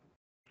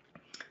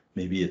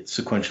 Maybe it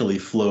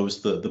sequentially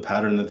flows the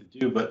pattern that they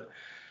do,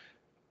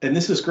 and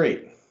this is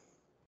great.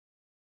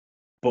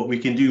 But we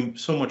can do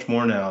so much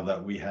more now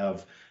that we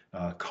have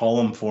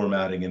column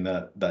formatting and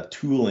that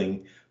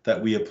tooling that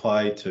we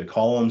apply to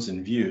columns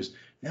and views.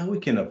 Now we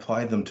can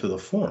apply them to the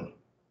form.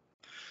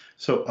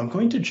 So I'm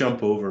going to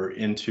jump over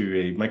into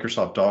a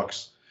Microsoft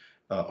Docs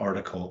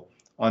article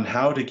on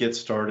how to get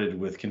started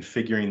with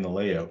configuring the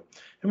layout.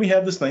 And we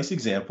have this nice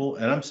example,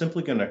 and I'm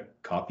simply going to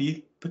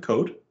copy the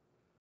code.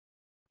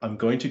 I'm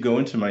going to go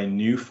into my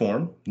new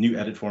form, new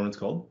edit form it's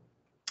called,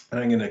 and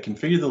I'm going to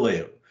configure the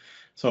layout.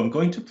 So I'm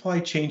going to apply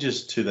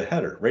changes to the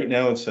header. Right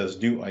now it says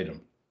new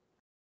item.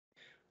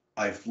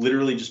 I've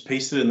literally just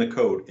pasted in the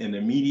code, and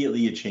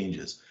immediately it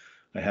changes.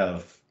 I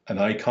have an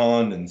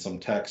icon and some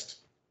text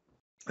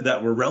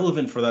that were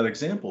relevant for that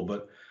example,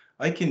 but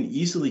I can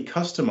easily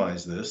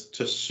customize this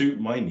to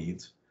suit my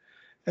needs.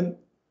 And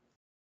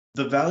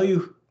the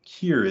value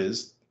here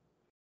is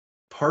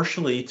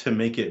partially to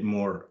make it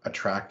more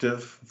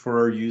attractive for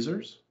our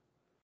users,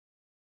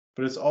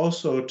 but it's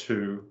also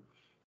to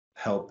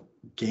help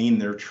gain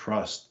their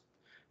trust,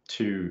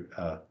 to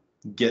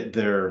get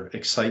their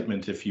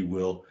excitement, if you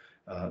will,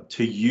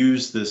 to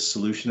use this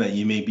solution that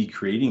you may be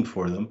creating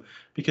for them,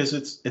 because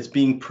it's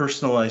being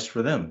personalized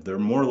for them. They're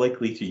more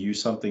likely to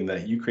use something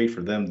that you create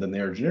for them than they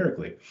are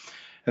generically.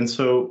 And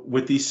so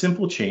with these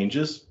simple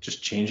changes,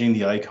 just changing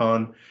the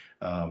icon,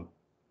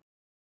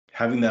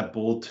 having that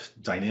bold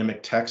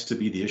dynamic text to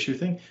be the issue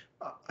thing,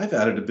 I've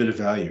added a bit of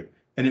value,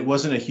 and it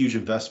wasn't a huge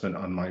investment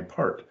on my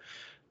part.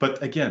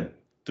 But again,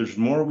 there's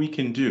more we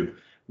can do.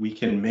 We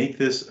can make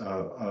this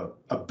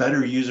a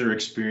better user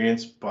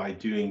experience by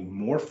doing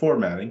more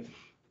formatting,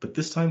 but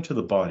this time to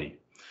the body.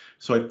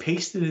 So I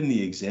pasted in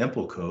the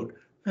example code.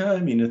 I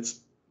mean,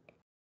 it's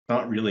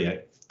not really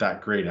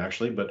that great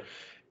actually, but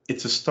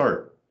it's a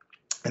start.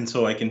 And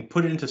so I can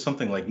put it into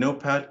something like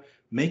Notepad,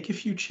 make a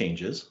few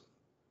changes,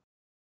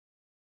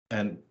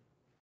 and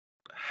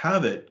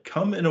have it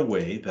come in a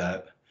way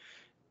that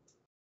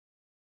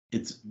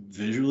it's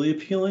visually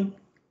appealing.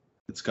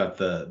 It's got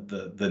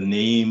the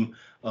name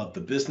of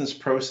the business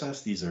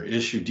process. These are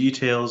issue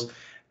details,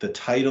 the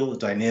title,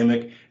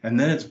 dynamic, and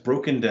then it's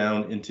broken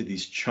down into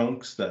these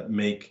chunks that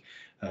make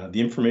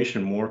the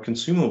information more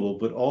consumable,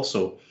 but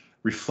also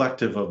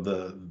reflective of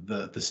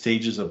the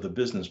stages of the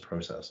business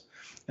process.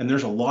 And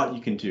there's a lot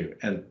you can do.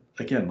 And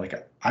again, like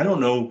I don't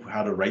know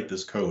how to write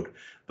this code,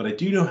 but I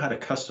do know how to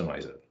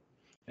customize it.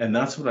 And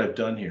that's what I've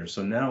done here.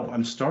 So now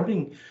I'm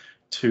starting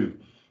to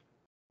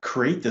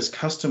create this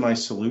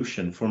customized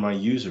solution for my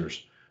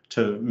users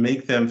to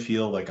make them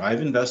feel like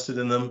I've invested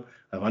in them,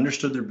 I've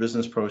understood their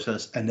business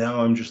process, and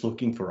now I'm just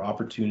looking for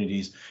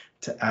opportunities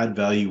to add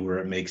value where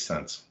it makes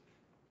sense.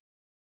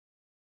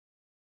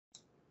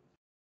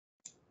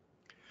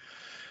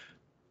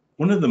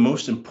 One of the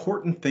most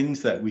important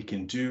things that we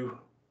can do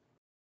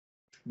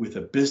with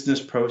a business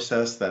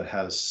process that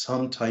has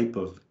some type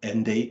of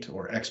end date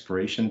or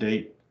expiration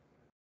date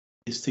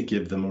is to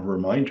give them a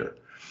reminder.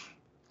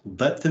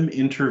 Let them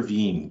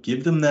intervene,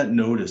 give them that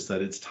notice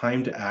that it's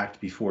time to act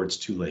before it's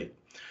too late.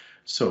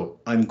 So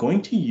I'm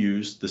going to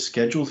use the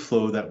scheduled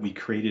flow that we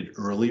created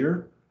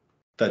earlier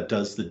that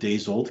does the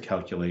days old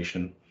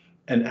calculation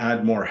and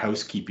add more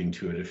housekeeping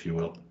to it, if you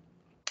will.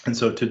 And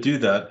so to do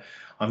that,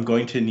 I'm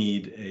going to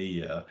need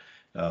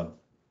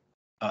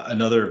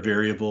another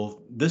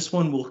variable. This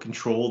one will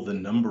control the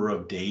number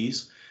of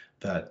days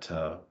that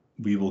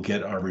we will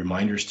get our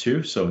reminders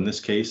to. So in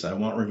this case, I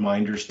want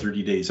reminders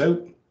 30 days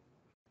out.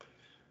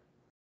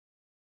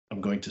 I'm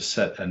going to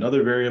set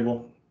another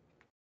variable.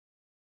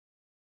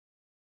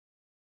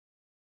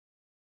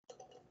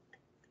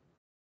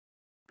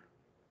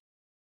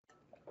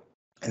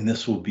 And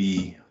this will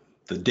be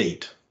the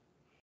date,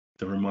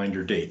 the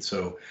reminder date.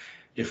 So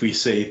if we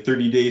say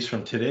 30 days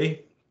from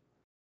today,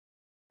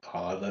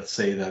 let's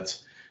say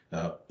that's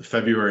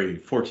February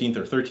 14th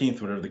or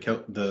 13th, whatever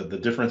the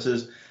difference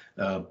is,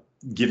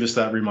 give us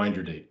that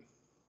reminder date.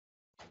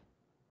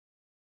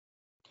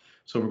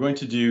 So we're going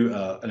to do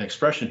an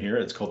expression here.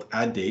 It's called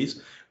add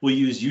days. We'll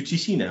use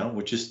UTC now,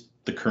 which is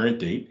the current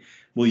date.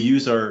 We'll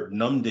use our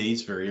num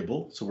days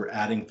variable. So we're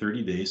adding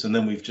 30 days, and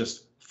then we've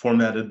just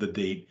formatted the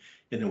date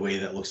in a way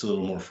that looks a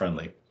little more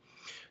friendly.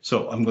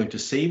 So I'm going to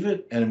save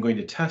it and I'm going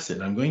to test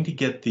it. I'm going to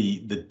get the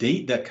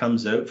date that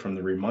comes out from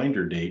the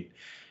reminder date,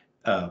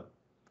 and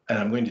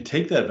I'm going to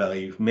take that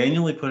value,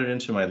 manually put it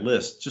into my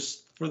list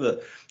just for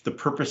the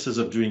purposes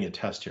of doing a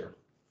test here.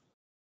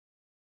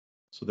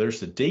 So there's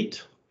the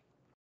date,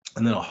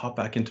 and then I'll hop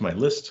back into my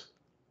list.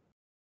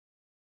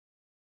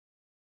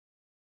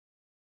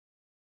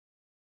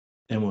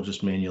 And we'll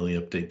just manually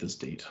update this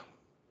date.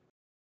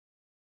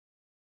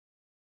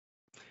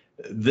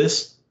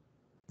 This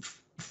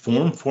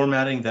form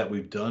formatting that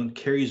we've done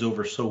carries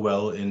over so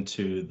well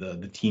into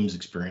the Teams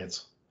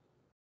experience.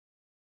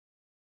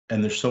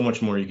 And there's so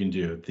much more you can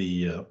do.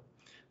 The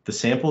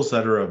samples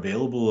that are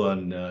available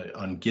on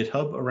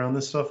GitHub around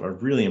this stuff are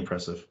really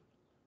impressive.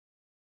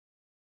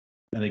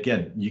 And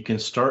again, you can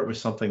start with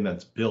something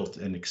that's built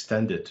and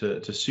extend it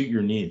to suit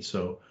your needs.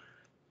 So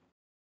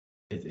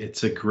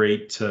it's a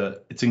great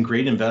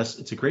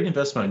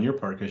investment on your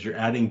part because you're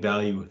adding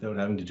value without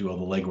having to do all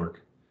the legwork.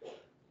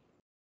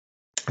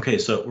 Okay,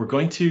 so we're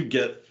going to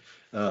get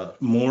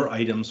more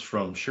items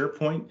from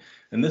SharePoint,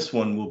 and this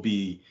one will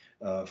be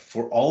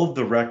for all of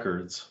the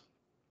records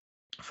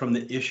from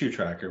the issue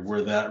tracker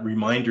where that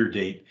reminder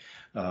date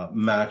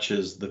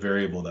matches the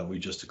variable that we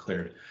just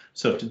declared.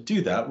 So to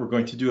do that, we're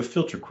going to do a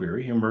filter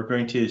query, and we're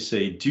going to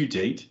say due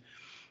date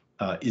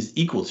is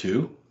equal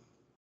to,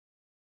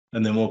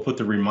 and then we'll put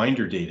the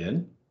reminder date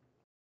in.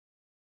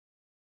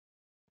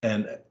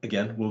 And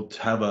again, we'll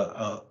have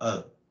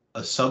a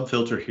sub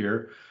filter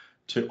here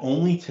to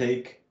only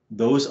take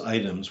those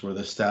items where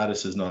the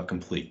status is not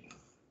complete.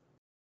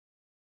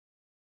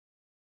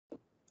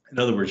 In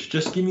other words,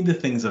 just give me the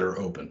things that are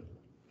open.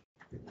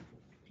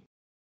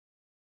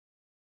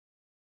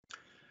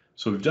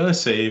 So we've done a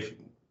save.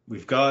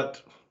 We've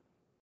got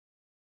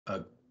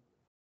a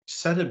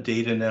set of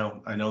data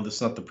now. I know this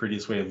is not the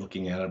prettiest way of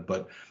looking at it,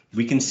 but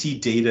we can see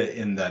data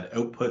in that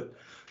output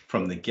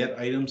from the get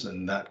items,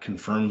 and that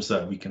confirms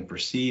that we can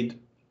proceed.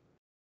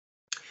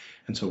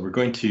 And so we're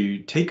going to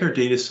take our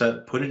data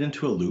set, put it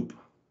into a loop.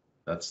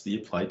 That's the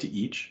apply to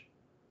each.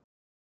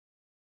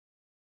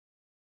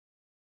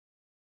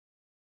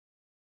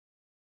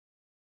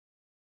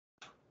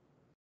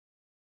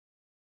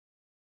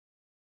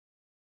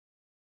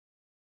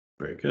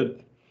 Very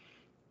good.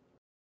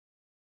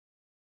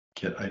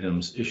 Get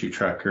items, issue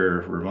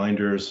tracker,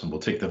 reminders, and we'll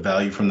take the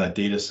value from that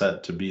data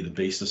set to be the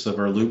basis of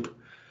our loop.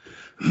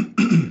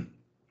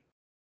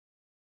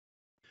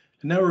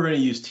 And now we're going to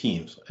use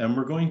Teams, and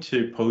we're going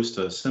to post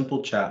a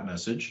simple chat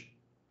message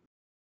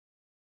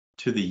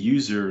to the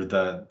user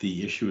that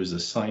the issue is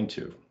assigned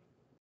to.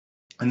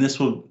 And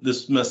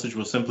this message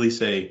will simply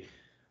say,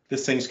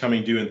 this thing's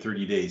coming due in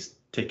 30 days,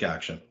 take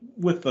action,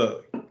 with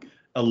a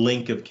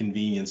link of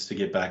convenience to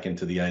get back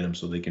into the item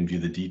so they can view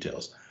the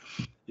details.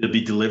 It'll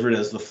be delivered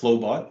as the flow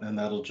bot, and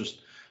that'll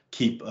just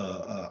keep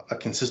a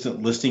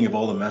consistent listing of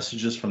all the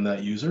messages from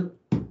that user.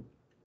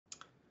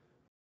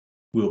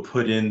 We'll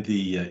put in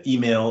the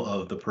email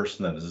of the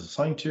person that is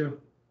assigned to,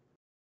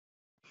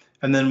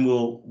 and then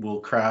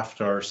we'll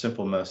craft our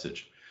simple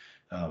message.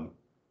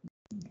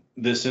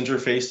 This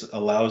interface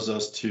allows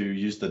us to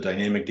use the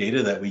dynamic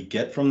data that we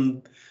get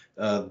from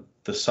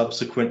the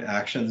subsequent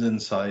actions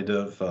inside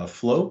of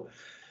Flow,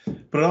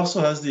 but it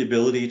also has the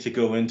ability to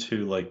go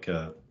into like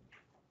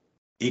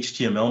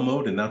HTML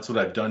mode, and that's what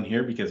I've done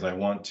here because I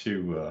want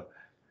to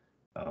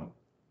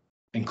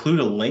include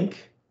a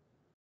link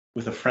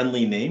with a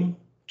friendly name,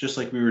 just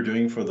like we were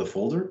doing for the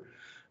folder.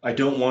 I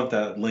don't want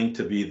that link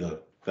to be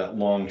that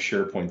long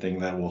SharePoint thing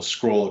that will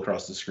scroll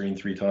across the screen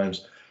 3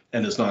 times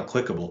and is not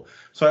clickable.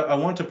 So I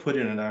want to put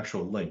in an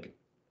actual link.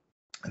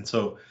 And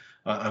so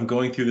I'm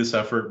going through this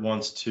effort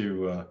once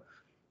to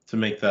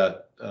make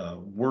that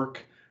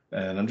work.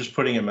 And I'm just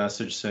putting a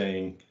message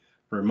saying,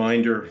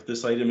 reminder,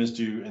 this item is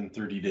due in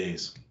 30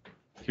 days.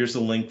 Here's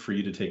the link for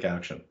you to take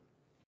action.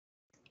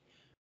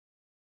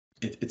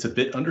 It's a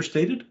bit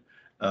understated,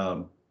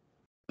 but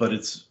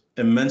it's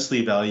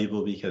immensely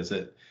valuable because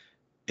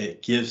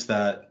it gives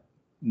that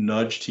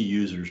nudge to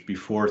users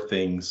before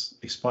things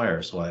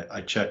expire. So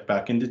I check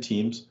back into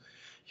Teams.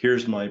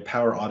 Here's my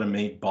Power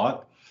Automate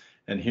bot,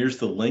 and here's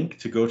the link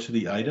to go to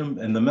the item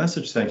and the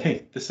message saying,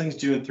 hey, this thing's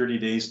due in 30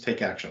 days,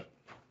 take action.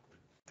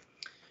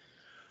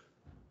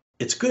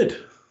 It's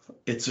good.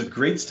 It's a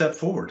great step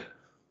forward,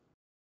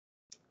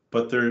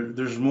 but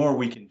there's more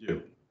we can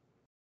do.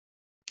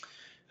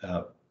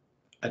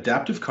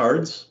 Adaptive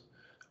cards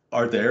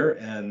are there,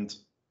 and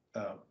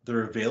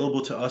they're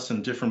available to us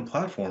in different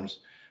platforms,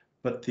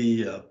 but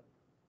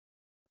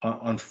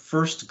on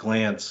first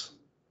glance,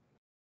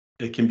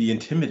 it can be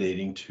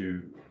intimidating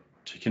to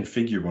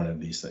configure one of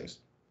these things.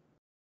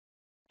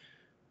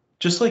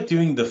 Just like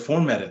doing the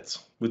form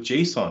edits with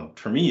JSON,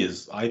 for me,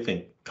 is, I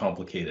think,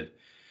 complicated.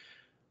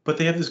 But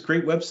they have this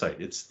great website.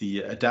 It's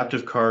the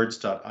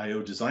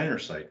adaptivecards.io designer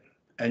site,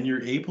 and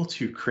you're able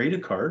to create a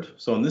card.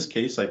 So in this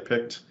case, I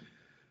picked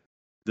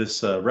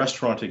this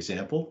restaurant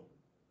example,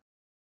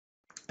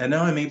 and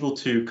now I'm able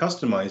to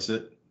customize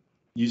it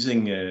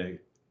using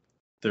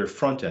their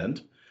front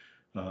end.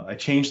 I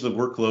changed the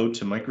workload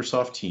to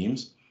Microsoft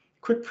Teams.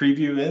 Quick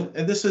preview,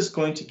 and this is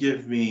going to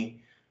give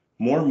me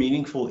more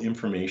meaningful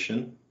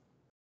information,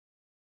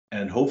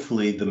 and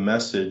hopefully the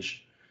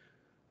message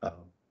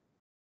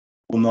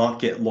will not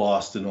get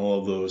lost in all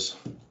of those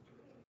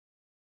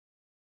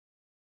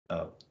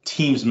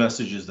Teams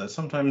messages that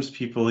sometimes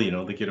people,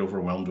 they get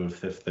overwhelmed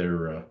with if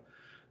they're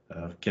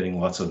getting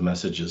lots of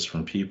messages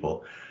from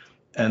people.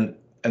 And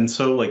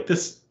so like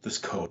this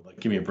code, like,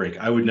 give me a break.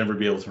 I would never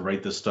be able to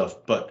write this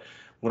stuff, but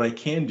what I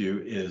can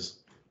do is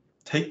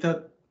take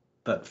that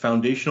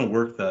foundational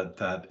work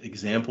that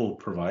example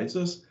provides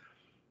us,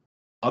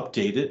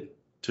 update it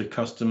to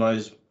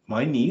customize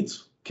my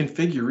needs,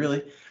 configure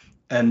really,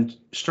 and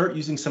start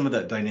using some of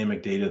that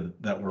dynamic data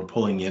that we're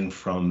pulling in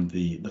from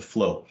the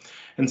flow.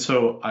 And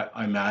so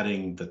I'm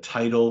adding the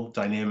title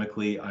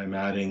dynamically, I'm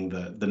adding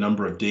the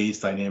number of days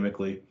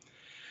dynamically.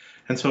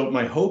 And so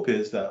my hope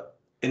is that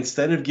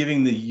instead of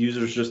giving the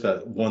users just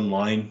that one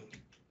line,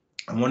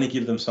 I want to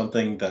give them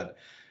something that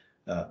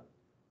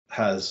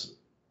has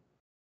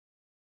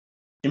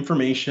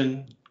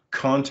information,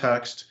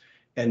 context,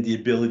 and the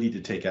ability to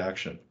take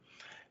action.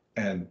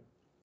 And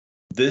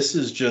this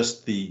is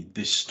just the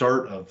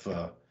start of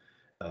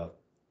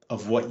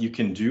what you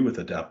can do with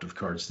adaptive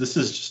cards. This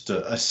is just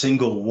a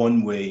single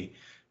one-way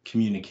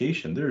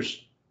communication.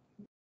 There's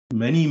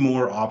many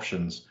more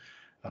options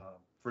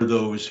for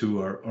those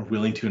who are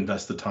willing to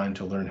invest the time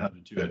to learn how to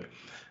do it.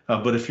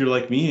 But if you're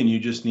like me and you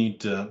just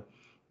need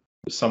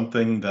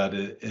something that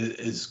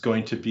is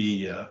going to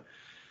be,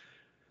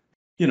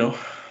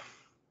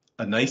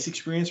 a nice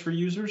experience for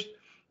users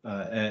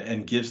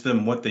and gives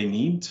them what they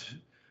need,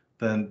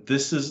 then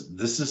this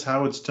is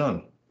how it's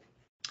done.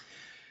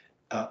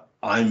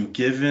 I'm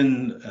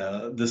given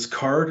this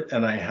card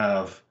and I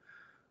have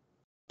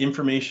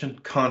information,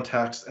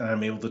 context, and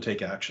I'm able to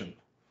take action.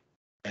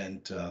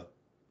 And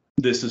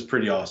this is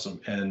pretty awesome.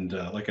 And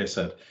like I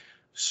said,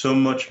 so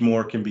much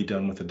more can be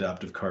done with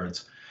adaptive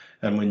cards.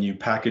 And when you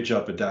package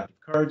up adaptive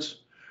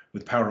cards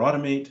with Power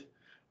Automate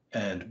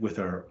and with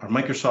our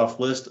Microsoft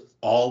list,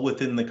 all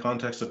within the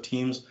context of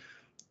Teams,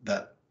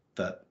 that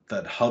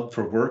hub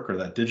for work or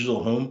that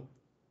digital home,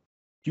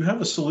 you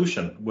have a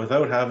solution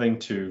without having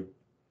to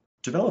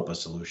develop a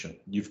solution.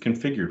 You've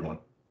configured one.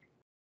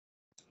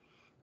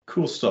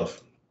 Cool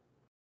stuff.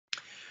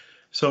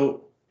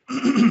 So,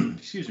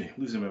 excuse me,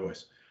 losing my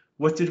voice.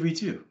 What did we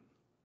do?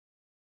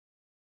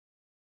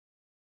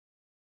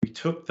 We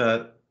took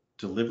that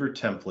delivered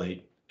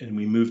template and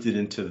we moved it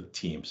into the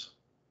Teams.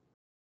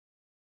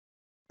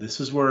 This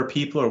is where our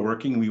people are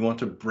working. We want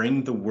to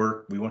bring the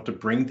work, we want to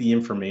bring the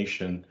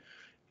information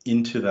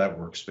into that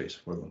workspace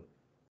for them.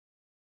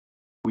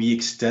 We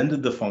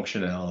extended the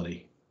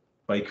functionality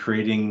by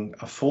creating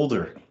a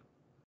folder.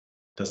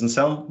 Doesn't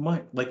sound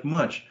like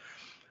much,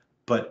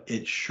 but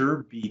it sure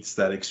beats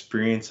that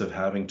experience of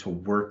having to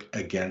work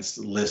against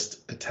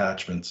list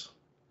attachments.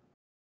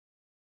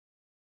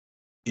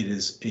 It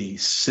is a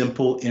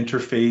simple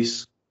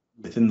interface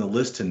within the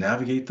list to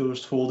navigate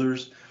those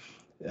folders.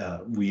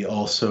 We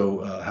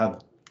also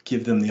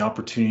give them the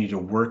opportunity to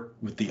work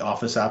with the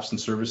Office apps and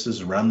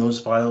services around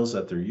those files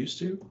that they're used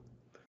to.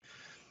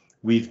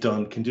 We've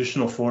done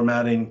conditional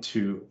formatting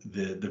to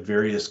the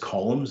various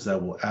columns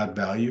that will add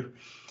value.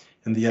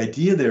 And the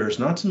idea there is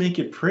not to make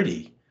it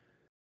pretty.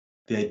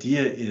 The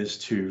idea is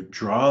to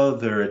draw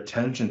their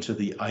attention to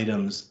the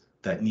items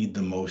that need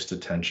the most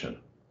attention,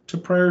 to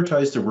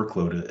prioritize their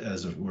workload,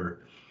 as it were.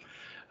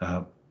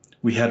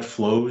 We had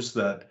flows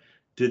that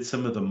did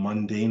some of the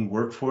mundane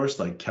work for us,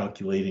 like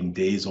calculating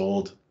days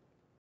old.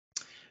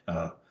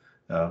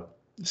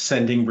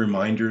 Sending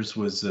reminders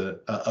was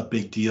a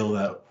big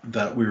deal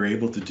that we were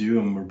able to do,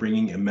 and we're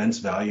bringing immense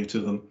value to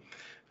them.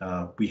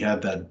 We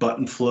had that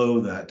button flow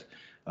that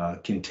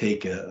can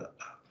take a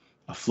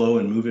flow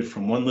and move it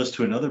from one list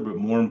to another, but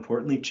more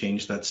importantly,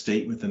 change that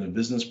state within a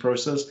business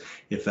process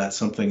if that's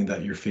something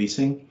that you're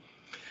facing.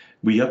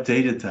 We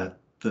updated that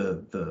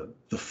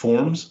the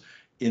forms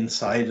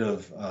inside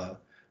of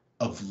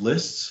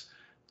lists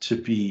to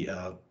be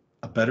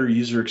a better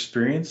user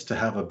experience, to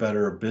have a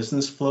better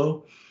business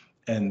flow,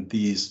 and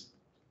these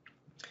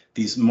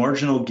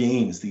marginal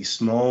gains, these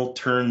small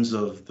turns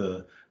of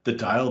the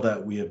dial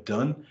that we have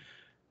done,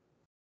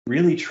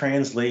 really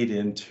translate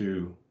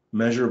into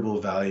measurable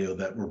value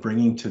that we're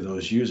bringing to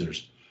those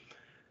users,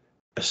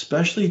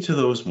 especially to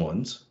those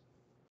ones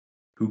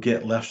who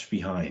get left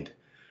behind.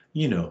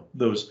 You know,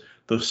 those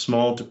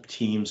small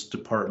teams,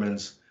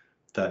 departments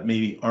that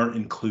maybe aren't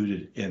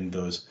included in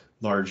those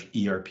large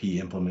ERP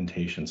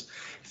implementations.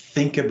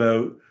 Think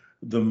about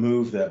the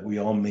move that we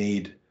all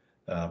made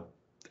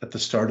at the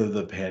start of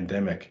the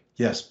pandemic.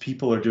 Yes,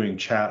 people are doing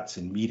chats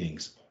and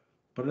meetings,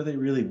 but are they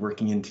really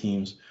working in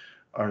teams?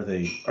 Are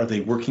they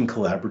working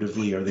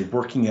collaboratively? Are they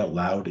working out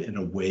loud in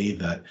a way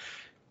that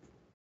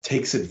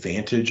takes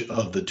advantage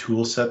of the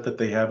tool set that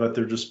they have at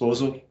their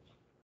disposal?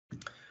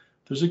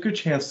 There's a good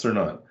chance they're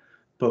not.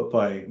 But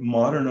by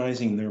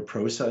modernizing their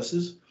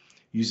processes,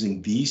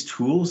 using these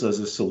tools as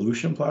a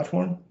solution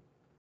platform,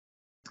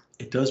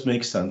 it does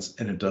make sense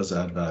and it does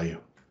add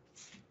value.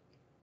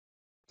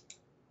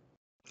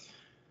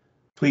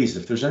 Please,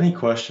 if there's any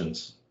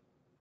questions,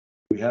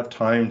 we have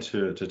time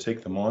to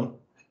take them on.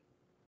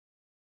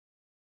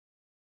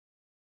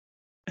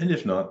 And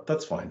if not,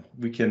 that's fine.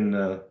 We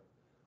can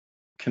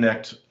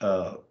connect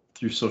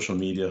through social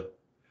media.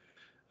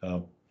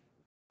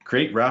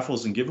 Create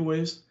raffles and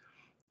giveaways.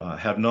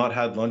 Have not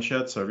had lunch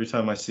yet, so every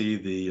time I see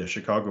the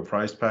Chicago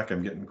prize pack,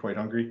 I'm getting quite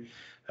hungry.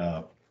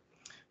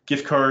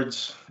 Gift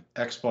cards,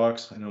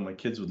 Xbox. I know my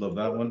kids would love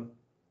that one.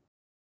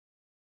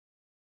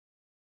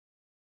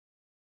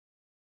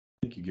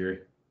 Thank you, Gary.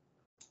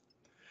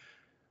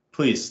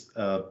 Please,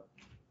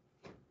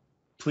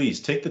 please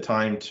take the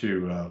time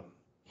to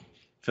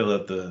fill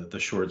out the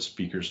short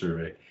speaker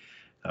survey.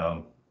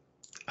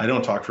 I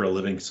don't talk for a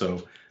living,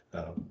 so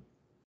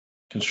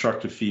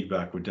constructive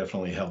feedback would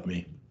definitely help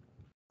me.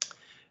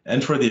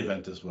 And for the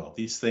event as well.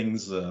 These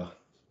things are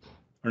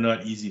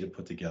not easy to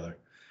put together.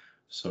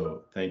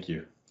 So thank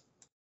you.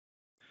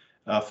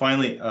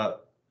 Finally,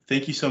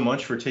 thank you so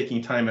much for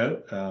taking time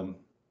out.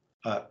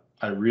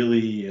 I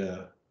really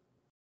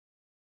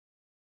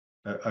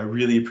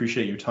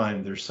appreciate your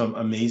time. There's some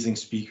amazing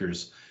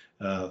speakers.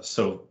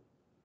 So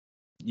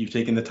you've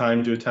taken the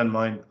time to attend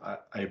mine.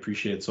 I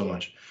appreciate it so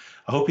much.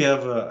 I hope you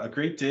have a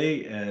great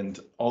day and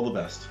all the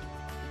best.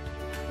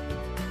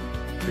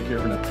 Take care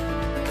for now.